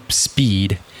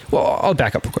speed. Well, I'll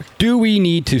back up real quick. Do we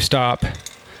need to stop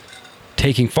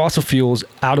taking fossil fuels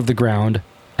out of the ground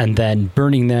and then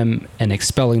burning them and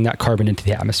expelling that carbon into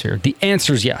the atmosphere? The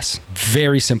answer is yes.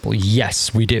 Very simple.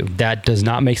 Yes, we do. That does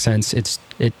not make sense.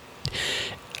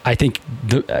 I think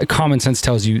the common sense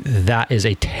tells you that is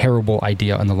a terrible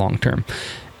idea in the long term.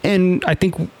 And I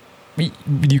think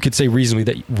you could say reasonably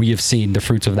that we have seen the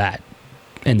fruits of that,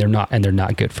 and they're not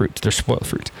good fruits. They're spoiled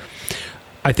fruits.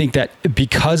 I think that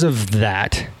because of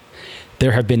that,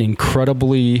 there have been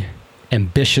incredibly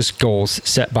ambitious goals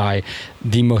set by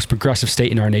the most progressive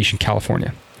state in our nation,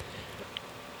 California.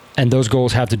 And those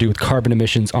goals have to do with carbon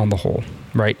emissions on the whole,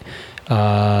 right?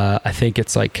 I think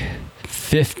it's like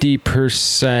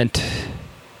 50%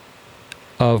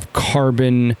 of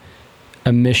carbon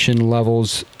emission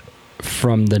levels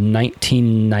from the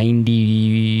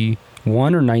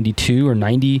 1991 or 92 or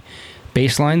 90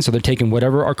 baseline. So they're taking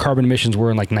whatever our carbon emissions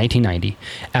were in like 1990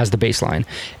 as the baseline.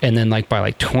 And then like by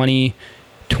like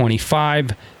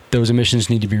 2025, those emissions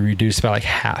need to be reduced by like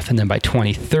half. And then by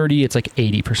 2030, it's like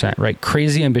 80%, right?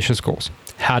 Crazy ambitious goals.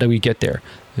 How do we get there?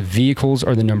 Vehicles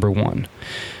are the number one.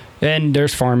 And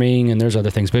there's farming and there's other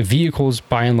things, but vehicles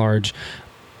by and large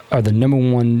are the number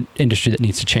one industry that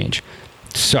needs to change.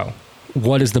 So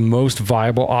what is the most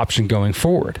viable option going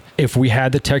forward? If we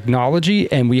had the technology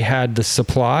and we had the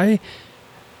supply,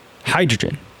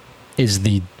 hydrogen is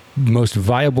the most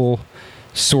viable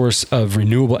source of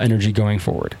renewable energy going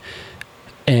forward.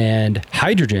 And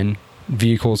hydrogen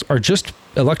vehicles are just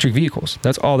electric vehicles.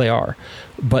 That's all they are.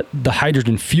 But the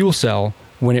hydrogen fuel cell,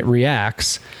 when it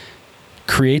reacts,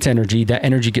 creates energy. That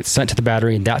energy gets sent to the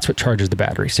battery, and that's what charges the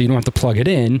battery. So you don't have to plug it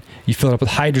in. You fill it up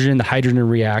with hydrogen. The hydrogen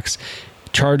reacts,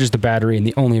 charges the battery, and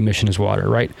the only emission is water,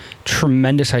 right?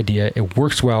 Tremendous idea. It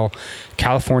works well.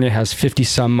 California has 50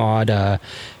 some odd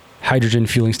hydrogen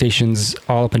fueling stations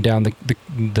all up and down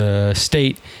the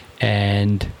state.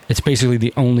 And it's basically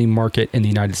the only market in the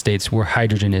United States where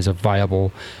hydrogen is a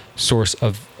viable source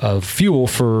of fuel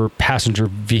for passenger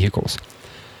vehicles.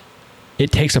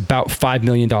 It takes about $5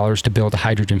 million to build a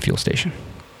hydrogen fuel station.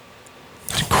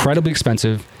 It's incredibly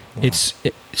expensive. Wow. It's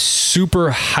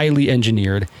super highly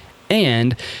engineered.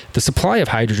 And the supply of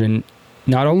hydrogen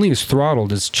not only is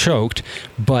throttled, is choked,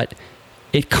 but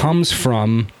it comes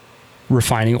from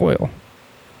refining oil.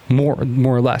 More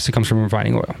or less, it comes from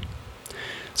refining oil.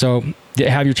 So you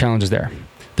have your challenges there.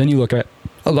 Then you look at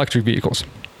electric vehicles.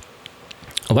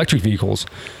 Electric vehicles,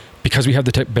 because we have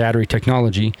the battery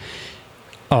technology,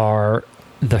 are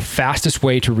the fastest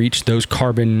way to reach those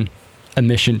carbon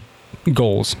emission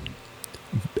goals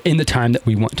in the time that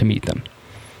we want to meet them.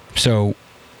 So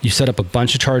you set up a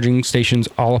bunch of charging stations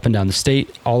all up and down the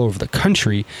state, all over the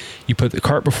country. You put the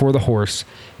cart before the horse.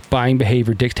 Buying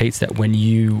behavior dictates that when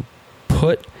you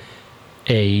put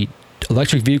a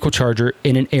electric vehicle charger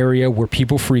in an area where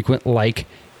people frequent, like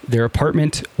their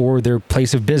apartment or their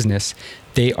place of business,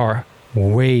 they are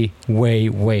way, way,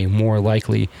 way more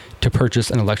likely to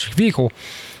purchase an electric vehicle.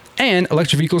 And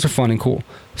electric vehicles are fun and cool.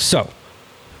 So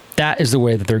that is the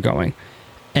way that they're going.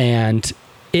 And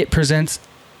it presents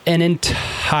an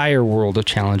entire world of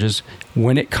challenges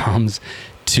when it comes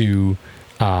to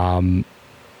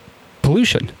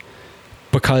pollution,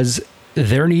 because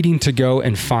they're needing to go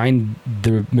and find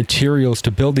the materials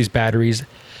to build these batteries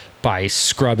by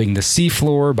scrubbing the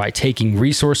seafloor, by taking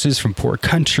resources from poor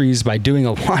countries, by doing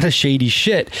a lot of shady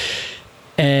shit.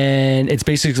 And it's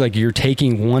basically like you're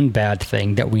taking one bad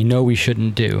thing that we know we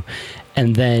shouldn't do,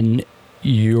 and then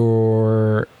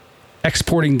you're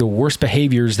exporting the worst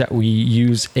behaviors that we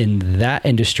use in that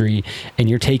industry, and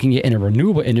you're taking it in a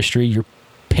renewable industry, you're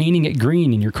painting it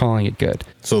green and you're calling it good.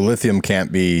 So lithium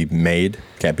can't be made,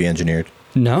 can't be engineered?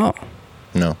 No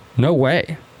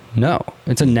way. No,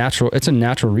 it's a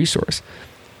natural resource.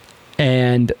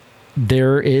 And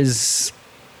there is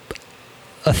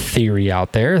a theory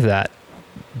out there that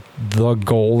the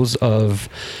goals of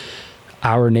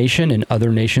our nation and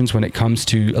other nations when it comes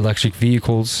to electric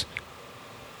vehicles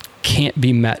can't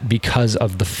be met because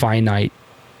of the finite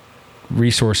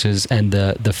resources and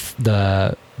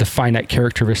the finite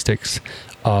characteristics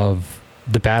of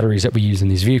the batteries that we use in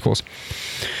these vehicles,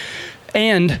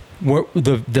 and what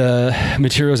the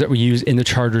materials that we use in the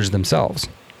chargers themselves.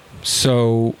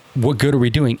 So what good are we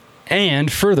doing?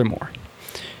 And furthermore,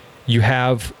 you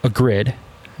have a grid,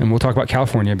 and we'll talk about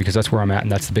California because that's where I'm at,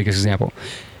 and that's the biggest example.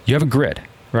 You have a grid,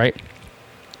 right,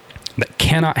 that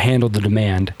cannot handle the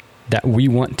demand that we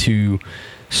want to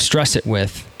stress it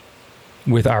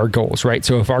with our goals, right?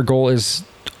 So if our goal is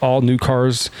all new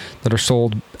cars that are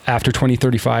sold after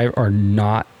 2035 are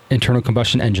not internal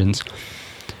combustion engines,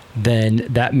 then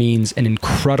that means an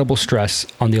incredible stress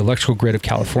on the electrical grid of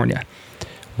California.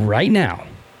 Right now,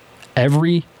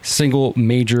 every single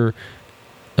major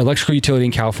electrical utility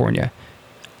in California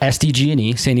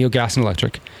SDG&E, San Diego Gas and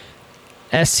Electric,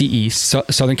 SCE,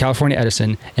 Southern California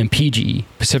Edison, and PGE,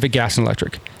 Pacific Gas and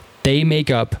Electric. They make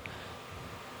up,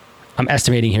 I'm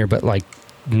estimating here, but like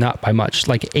not by much,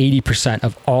 like 80%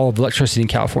 of all of electricity in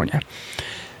California.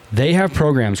 They have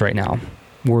programs right now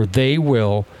where they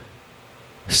will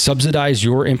subsidize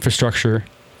your infrastructure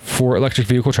for electric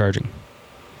vehicle charging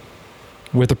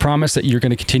with the promise that you're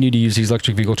going to continue to use these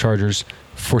electric vehicle chargers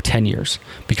for 10 years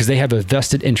because they have a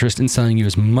vested interest in selling you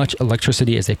as much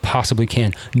electricity as they possibly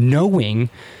can, knowing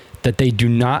that they do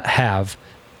not have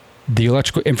the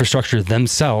electrical infrastructure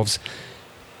themselves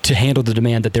to handle the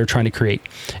demand that they're trying to create.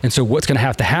 And so what's going to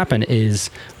have to happen is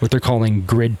what they're calling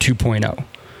Grid 2.0,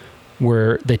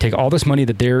 where they take all this money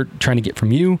that they're trying to get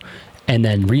from you and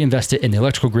then reinvest it in the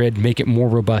electrical grid, make it more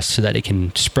robust so that it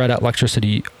can spread out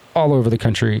electricity all over the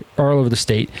country, all over the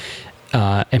state,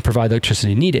 and provide the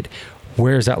electricity needed.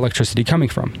 Where is that electricity coming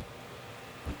from?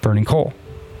 Burning coal.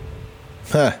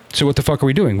 Huh. So what the fuck are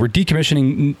we doing? We're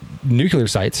decommissioning nuclear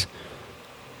sites,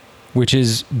 which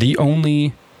is the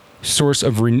only source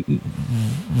of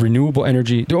renewable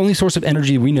energy, the only source of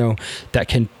energy we know that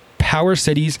can power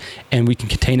cities and we can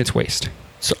contain its waste.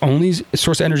 So only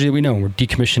source of energy that we know, we're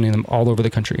decommissioning them all over the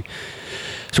country.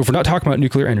 So if we're not talking about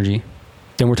nuclear energy,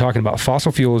 then we're talking about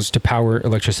fossil fuels to power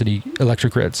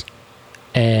electric grids.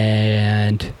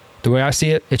 And the way I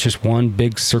see it, it's just one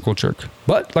big circle jerk.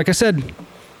 But like I said,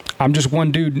 I'm just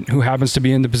one dude who happens to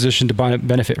be in the position to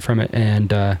benefit from it.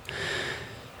 And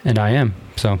I am,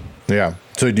 so. Yeah.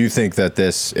 So do you think that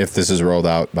if this is rolled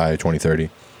out by 2030,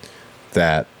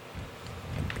 that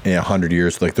in 100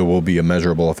 years, like there will be a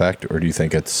measurable effect, or do you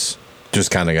think it's just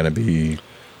kind of going to be,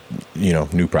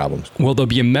 new problems? Will there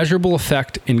be a measurable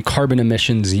effect in carbon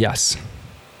emissions? Yes.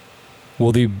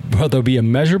 Will there be a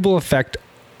measurable effect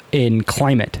in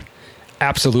climate?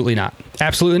 Absolutely not.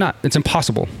 Absolutely not. It's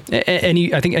impossible.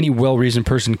 I think any well-reasoned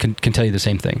person can tell you the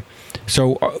same thing.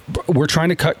 So we're trying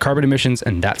to cut carbon emissions,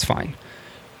 and that's fine.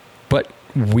 But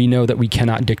we know that we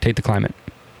cannot dictate the climate.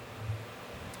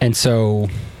 And so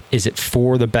is it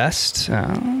for the best?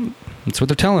 That's what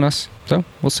they're telling us. So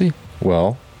we'll see.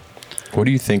 Well, what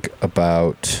do you think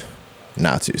about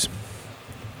Nazis?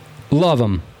 Love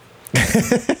them.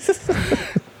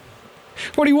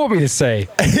 What do you want me to say?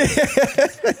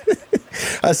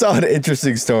 I saw an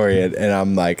interesting story and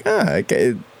I'm like,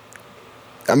 okay.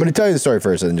 I'm going to tell you the story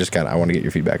first and just I want to get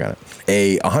your feedback on it.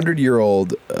 A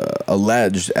 100-year-old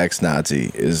alleged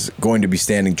ex-Nazi is going to be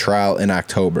standing trial in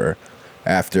October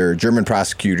after German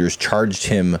prosecutors charged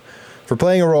him for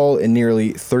playing a role in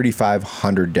nearly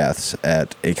 3,500 deaths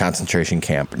at a concentration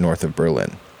camp north of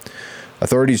Berlin.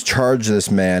 Authorities charged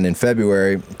this man in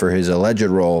February for his alleged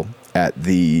role at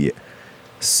the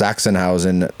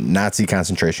Sachsenhausen Nazi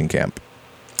concentration camp.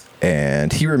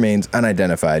 And he remains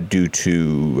unidentified due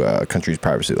to country's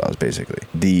privacy laws, basically.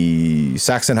 The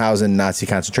Sachsenhausen Nazi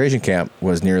concentration camp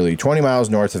was nearly 20 miles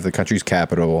north of the country's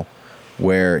capital,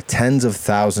 where tens of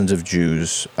thousands of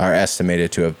Jews are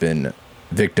estimated to have been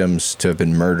victims, to have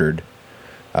been murdered,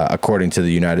 according to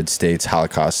the United States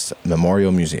Holocaust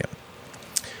Memorial Museum.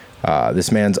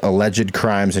 This man's alleged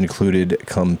crimes included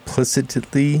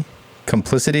complicity.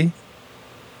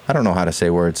 I don't know how to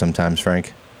say words sometimes,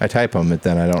 Frank. I type them, but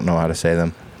then I don't know how to say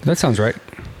them. That sounds right.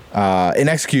 In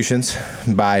executions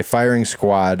by firing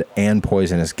squad and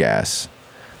poisonous gas.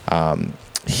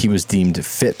 He was deemed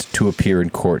fit to appear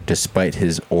in court despite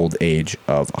his old age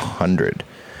of 100.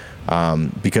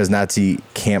 Because Nazi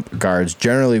camp guards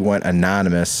generally went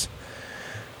anonymous,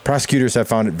 prosecutors have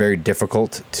found it very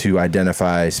difficult to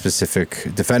identify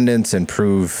specific defendants and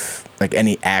prove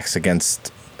any acts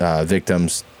against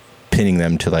victims, pinning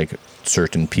them to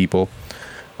certain people.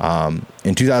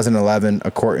 In 2011, a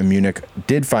court in Munich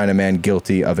did find a man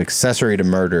guilty of accessory to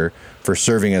murder for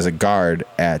serving as a guard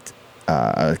at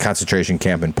a concentration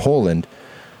camp in Poland,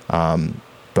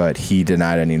 but he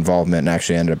denied any involvement and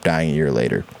actually ended up dying a year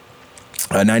later.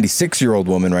 A 96-year-old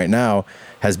woman right now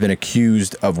has been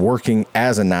accused of working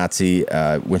as a Nazi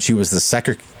when she was the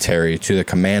secretary to the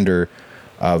commander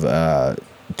of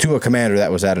to a commander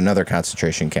that was at another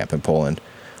concentration camp in Poland,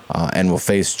 and will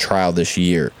face trial this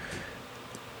year.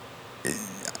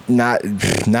 Not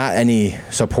any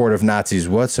support of Nazis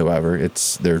whatsoever.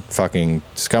 They're fucking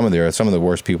scum of the earth. Some of the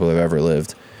worst people that have ever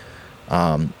lived.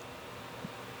 But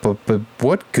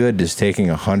what good does taking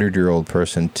a 100-year-old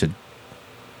person to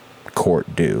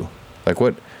court do?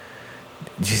 What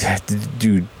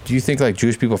do you think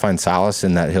Jewish people find solace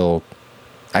in that he'll?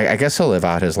 I guess he'll live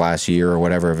out his last year or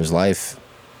whatever of his life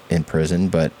in prison,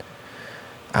 but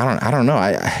I don't know.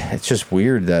 It's just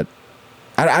weird that.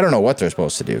 I don't know what they're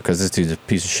supposed to do because this dude's a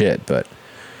piece of shit, but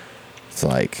it's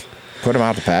Put him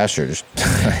out to pasture. Just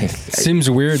Seems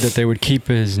weird that they would keep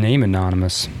his name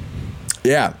anonymous.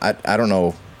 Yeah, I don't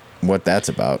know what that's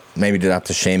about. Maybe did have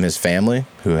to shame his family,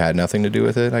 who had nothing to do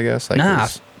with it, I guess. Like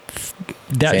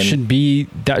that should be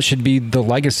the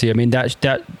legacy. I mean,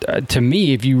 that to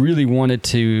me, if you really wanted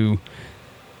to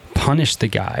punish the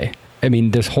guy, I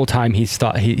mean, this whole time he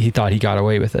thought he got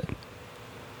away with it.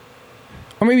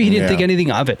 Or maybe he didn't think anything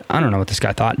of it. I don't know what this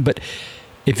guy thought. But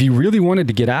if you really wanted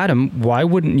to get at him, why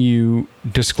wouldn't you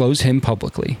disclose him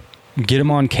publicly? Get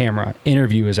him on camera,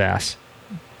 interview his ass,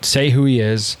 say who he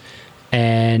is,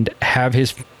 and have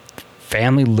his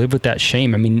family live with that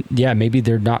shame. I mean, yeah, maybe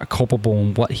they're not culpable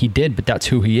in what he did, but that's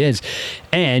who he is.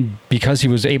 And because he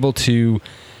was able to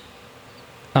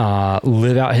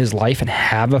live out his life and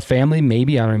have a family,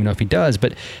 maybe, I don't even know if he does,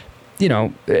 but, you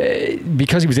know,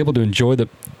 because he was able to enjoy the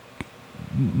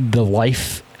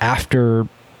life after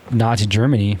Nazi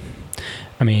Germany,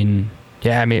 I mean,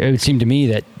 yeah, I mean, it would seem to me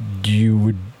that you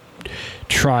would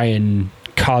try and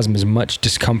cause him as much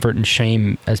discomfort and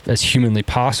shame as humanly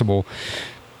possible,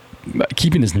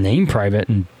 keeping his name private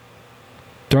and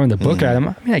throwing the book at him.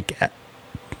 I mean,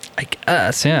 I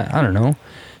guess, yeah, I don't know.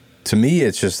 To me,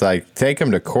 it's just like, take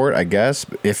him to court, I guess.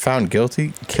 If found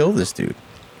guilty, kill this dude.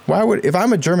 If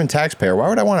I'm a German taxpayer, why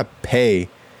would I want to pay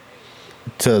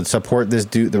to support this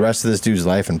dude, the rest of this dude's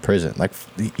life in prison? Like,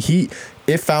 he,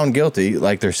 if found guilty,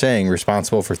 like they're saying,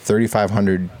 responsible for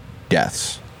 3,500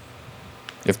 deaths.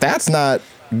 If that's not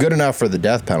good enough for the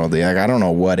death penalty, like, I don't know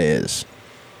what is.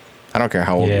 I don't care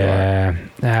how old you are.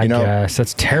 I guess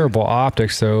that's terrible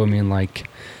optics, though. I mean, like,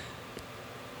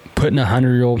 putting a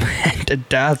 100-year-old man to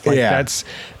death, like, that's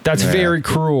very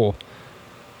cruel.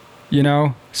 You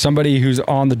know, somebody who's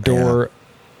on the door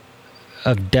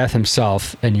of death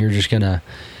himself, and you're just gonna,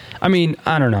 I mean,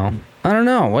 I don't know.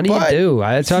 What do you do?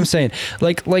 That's what I'm saying.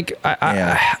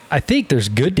 I think there's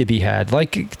good to be had.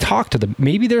 Like, talk to them.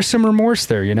 Maybe there's some remorse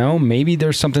there, you know? Maybe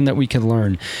there's something that we can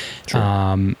learn.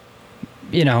 True.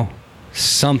 You know,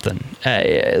 something.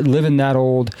 Living that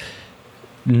old,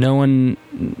 knowing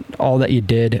all that you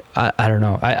did, I don't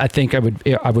know. I think I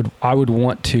would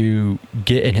want to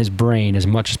get in his brain as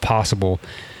much as possible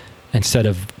instead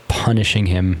of punishing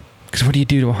him. Because what do you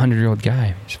do to a 100-year-old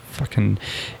guy? He's fucking,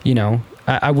 you know,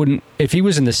 I wouldn't, if he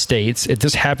was in the States, if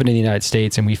this happened in the United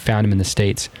States and we found him in the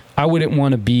States, I wouldn't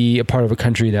want to be a part of a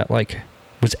country that, like,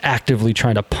 was actively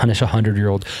trying to punish a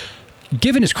 100-year-old.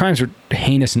 Given his crimes are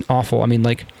heinous and awful, I mean,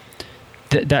 like,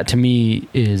 that to me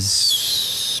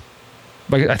is,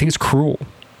 like, I think it's cruel.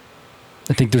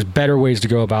 I think there's better ways to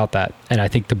go about that. And I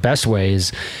think the best way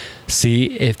is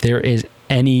see if there is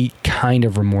any kind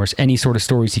of remorse, any sort of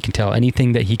stories he can tell,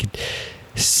 anything that he could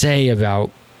say about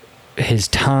his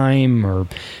time or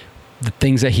the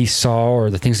things that he saw or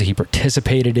the things that he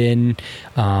participated in,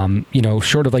 you know,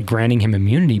 short of like granting him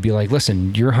immunity, be like,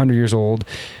 listen, you're 100 years old.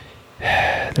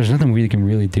 There's nothing we can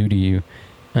really do to you.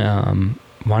 Why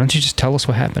don't you just tell us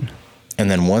what happened? And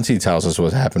then once he tells us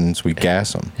what happens, we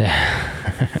gas him.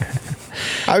 Yeah.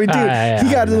 I mean, dude,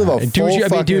 he got to live a full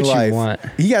fucking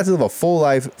life. He got to live a full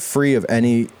life free of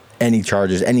any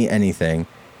charges, anything,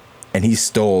 and he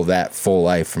stole that full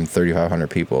life from 3,500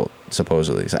 people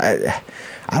supposedly. So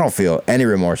I don't feel any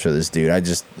remorse for this dude.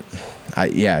 Killing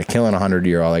a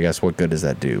 100-year-old, I guess, what good does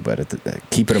that do? But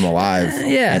keeping him alive,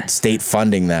 and state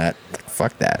funding that,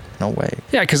 fuck that, no way.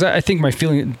 Yeah, because I think my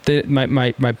feeling,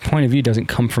 my point of view doesn't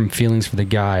come from feelings for the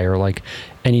guy or like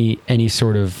any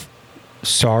sort of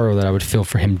sorrow that I would feel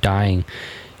for him dying.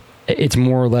 It's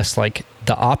more or less like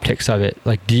the optics of it.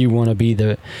 Like, do you want to be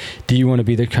the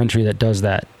country that does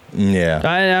that? Yeah.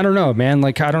 I don't know, man.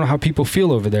 Like, I don't know how people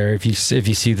feel over there if you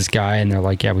see this guy and they're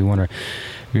like, yeah, we want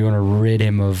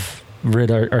to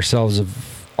rid ourselves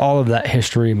of all of that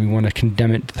history, and we want to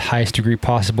condemn it to the highest degree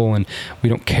possible, and we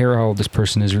don't care how old this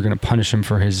person is. We're going to punish him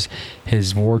for his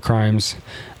war crimes.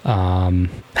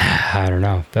 I don't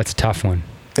know. That's a tough one.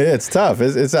 It's tough.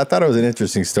 I thought it was an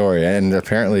interesting story, and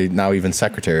apparently now even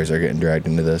secretaries are getting dragged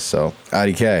into this. So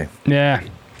IDK. Yeah.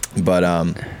 But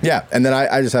yeah, and then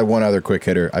I just had one other quick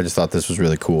hitter. I just thought this was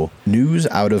really cool. News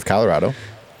out of Colorado,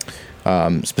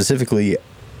 specifically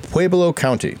Pueblo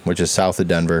County, which is south of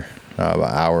Denver, about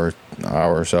an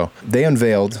hour or so. They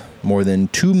unveiled more than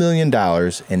 $2 million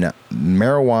in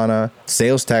marijuana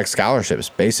sales tax scholarships,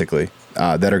 basically,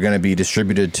 that are going to be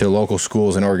distributed to local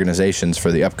schools and organizations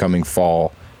for the upcoming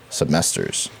fall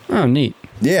semesters. Oh, neat.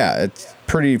 Yeah, it's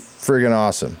pretty friggin'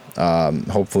 awesome.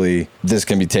 Hopefully this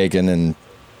can be taken and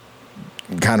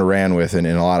kind of ran with in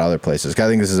a lot of other places. I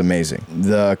think this is amazing.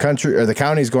 The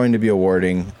county is going to be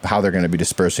awarding, how they're going to be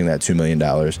dispersing that $2 million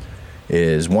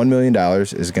is $1 million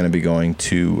is going to be going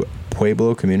to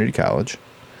Pueblo Community College.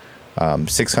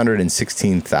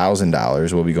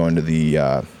 $616,000 will be going to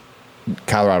the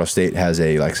Colorado State has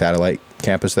a like satellite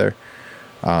campus there.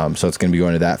 So it's going to be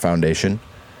going to that foundation.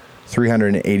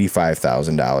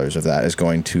 $385,000 of that is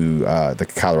going to the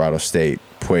Colorado State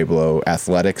Pueblo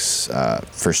Athletics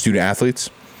for student athletes.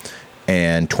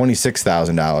 And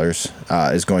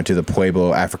 $26,000 is going to the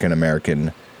Pueblo African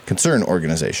American Concern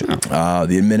Organization.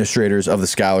 The administrators of the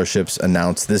scholarships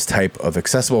announced this type of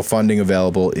accessible funding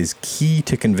available is key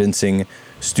to convincing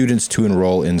students to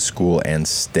enroll in school and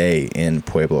stay in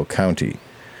Pueblo County.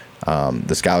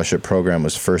 The scholarship program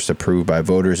was first approved by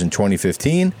voters in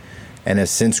 2015 and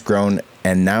has since grown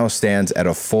and now stands at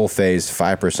a full phase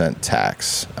 5%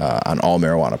 tax on all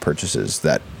marijuana purchases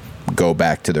that go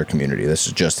back to their community. This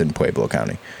is just in Pueblo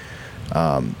County.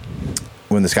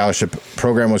 When the scholarship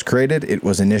program was created, it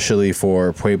was initially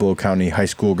for Pueblo County high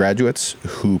school graduates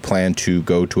who plan to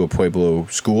go to a Pueblo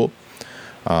school.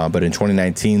 But in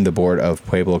 2019, the Board of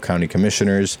Pueblo County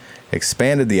Commissioners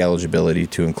expanded the eligibility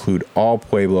to include all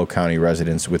Pueblo County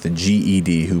residents with a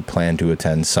GED who plan to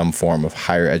attend some form of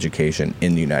higher education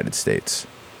in the United States.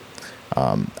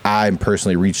 I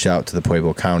personally reached out to the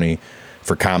Pueblo County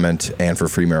for comment and for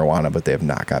free marijuana, but they have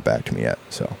not got back to me yet.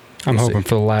 So I'm hoping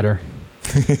for the latter.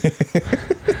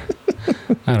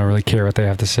 I don't really care what they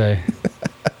have to say.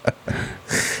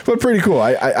 But pretty cool.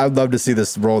 I'd love to see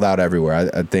this rolled out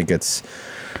everywhere. I think it's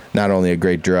not only a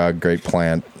great drug, great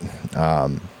plant,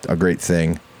 a great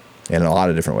thing in a lot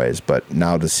of different ways, but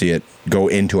now to see it go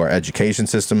into our education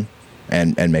system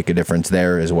and make a difference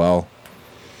there as well,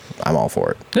 I'm all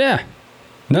for it. Yeah.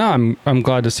 No, I'm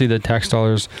glad to see the tax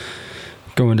dollars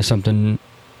go into something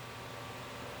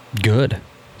good,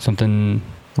 something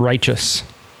righteous.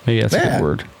 Maybe that's a good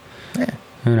word. Yeah.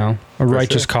 You know, a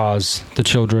righteous cause, the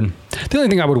children. The only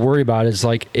thing I would worry about is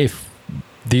like if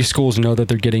these schools know that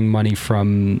they're getting money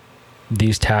from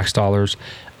these tax dollars,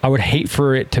 I would hate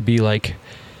for it to be like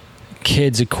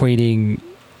kids equating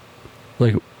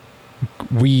like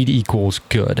weed equals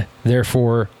good.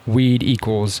 Therefore, weed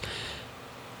equals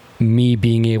me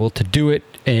being able to do it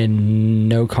and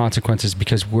no consequences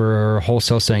because we're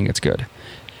wholesale saying it's good.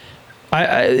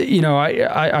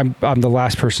 I'm the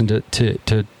last person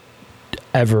to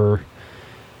ever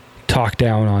talk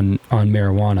down on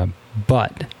marijuana,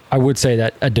 but I would say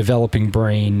that a developing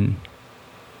brain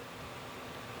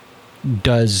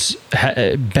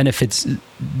benefits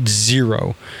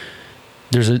zero.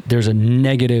 There's a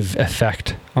negative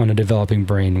effect on a developing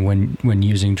brain when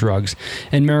using drugs,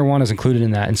 and marijuana is included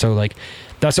in that. And so like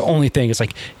that's the only thing. It's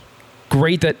like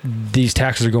great that these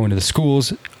taxes are going to the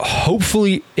schools.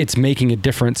 Hopefully it's making a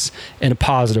difference in a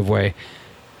positive way.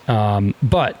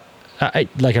 But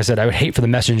like I said, I would hate for the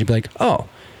message to be like, oh,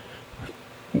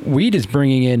 weed is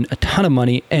bringing in a ton of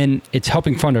money and it's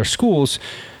helping fund our schools.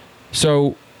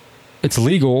 So it's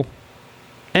legal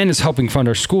and it's helping fund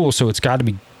our schools. So it's got to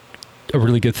be a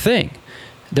really good thing.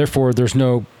 Therefore, there's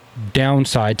no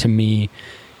downside to me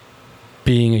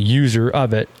being a user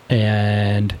of it.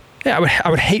 And yeah, I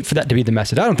would hate for that to be the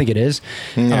message. I don't think it is.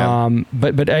 Yeah.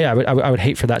 But yeah, I would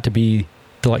hate for that to be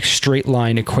the like straight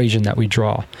line equation that we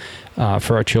draw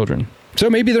for our children. So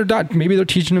maybe they're not. Maybe they're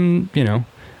teaching them. You know,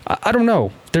 I don't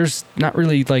know. There's not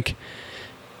really like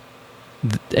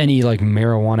any like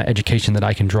marijuana education that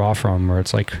I can draw from, where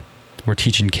it's like we're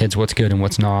teaching kids what's good and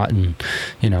what's not, and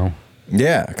you know.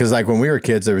 Yeah, because like when we were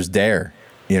kids, there was DARE,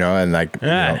 you know, and like you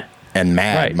know, and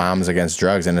MAD, right. Moms Against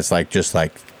Drugs, and it's like just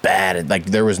like bad. Like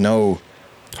there was no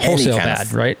wholesale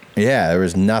bad, right? Yeah, there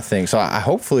was nothing. So I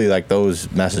hopefully like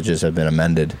those messages have been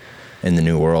amended in the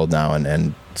new world now,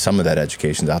 and some of that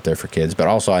education's out there for kids. But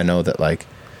also I know that like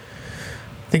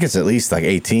I think it's at least like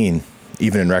 18,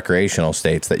 even in recreational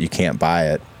states, that you can't buy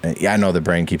it. And yeah, I know the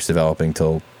brain keeps developing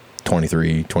till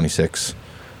 23, 26.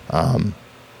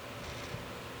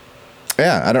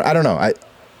 Yeah, I don't know.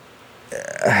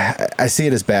 I see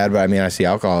it as bad, but I mean, I see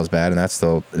alcohol as bad, and that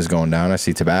still is going down. I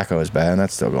see tobacco as bad, and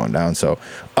that's still going down. So,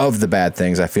 of the bad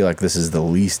things, I feel like this is the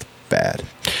least bad.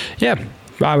 Yeah,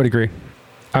 I would agree.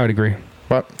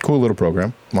 But cool little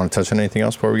program. Want to touch on anything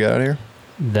else before we get out of here?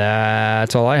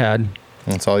 That's all I had.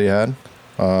 That's all you had?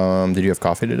 Did you have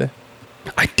coffee today?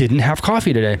 I didn't have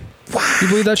coffee today. Wow. You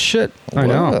believe that shit? I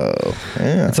know.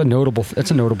 Yeah. It's a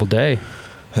notable day.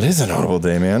 It is a notable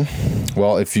day, man.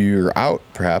 Well, if you're out,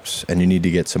 perhaps, and you need to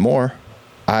get some more,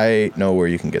 I know where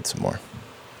you can get some more.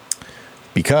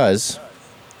 Because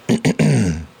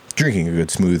drinking a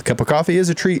good, smooth cup of coffee is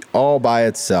a treat all by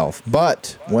itself.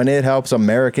 But when it helps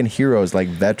American heroes like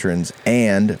veterans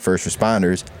and first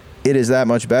responders, it is that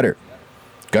much better.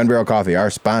 Gun Barrel Coffee, our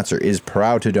sponsor, is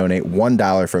proud to donate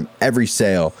 $1 from every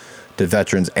sale to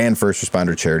veterans and first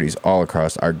responder charities all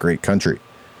across our great country.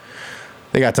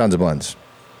 They got tons of blends.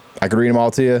 I could read them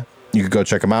all to you. You could go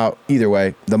check them out. Either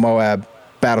way, the Moab,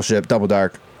 Battleship, Double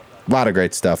Dark, a lot of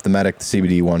great stuff. The Medic, the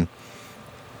CBD one.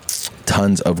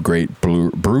 Tons of great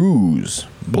brews,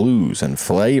 blues, and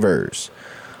flavors.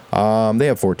 They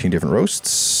have 14 different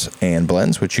roasts and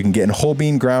blends, which you can get in whole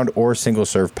bean ground or single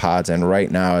serve pods. And right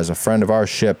now, as a friend of our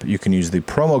ship, you can use the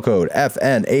promo code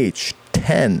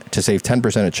FNH10 to save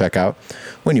 10% at checkout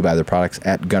when you buy their products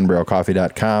at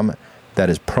gunbarrelcoffee.com. That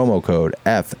is promo code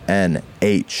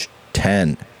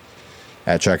FNH10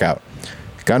 at checkout.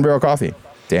 Gun Barrel Coffee.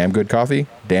 Damn good coffee,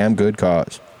 damn good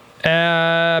cause.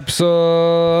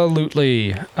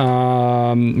 Absolutely.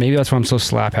 Maybe that's why I'm so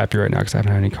slap happy right now, because I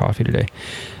haven't had any coffee today.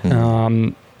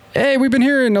 Hey, we've been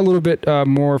hearing a little bit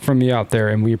more from you out there,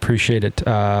 and we appreciate it.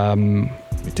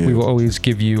 We do. We will always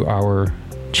give you our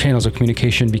channels of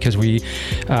communication, because we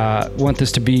want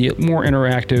this to be more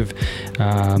interactive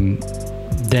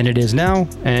than it is now,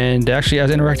 and actually as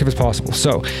interactive as possible.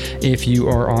 So if you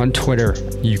are on Twitter,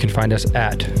 you can find us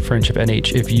at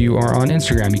FriendshipNH. If you are on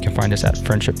Instagram, you can find us at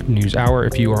Friendship News Hour.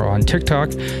 If you are on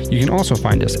TikTok, you can also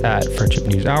find us at Friendship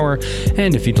News Hour.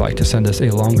 And if you'd like to send us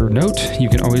a longer note, you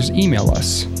can always email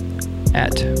us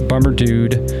at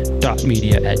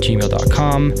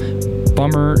bummerdude.media@gmail.com,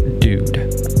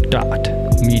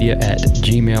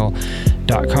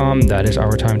 bummerdude.media@gmail.com. That is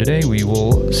our time today. We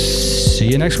will see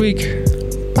you next week.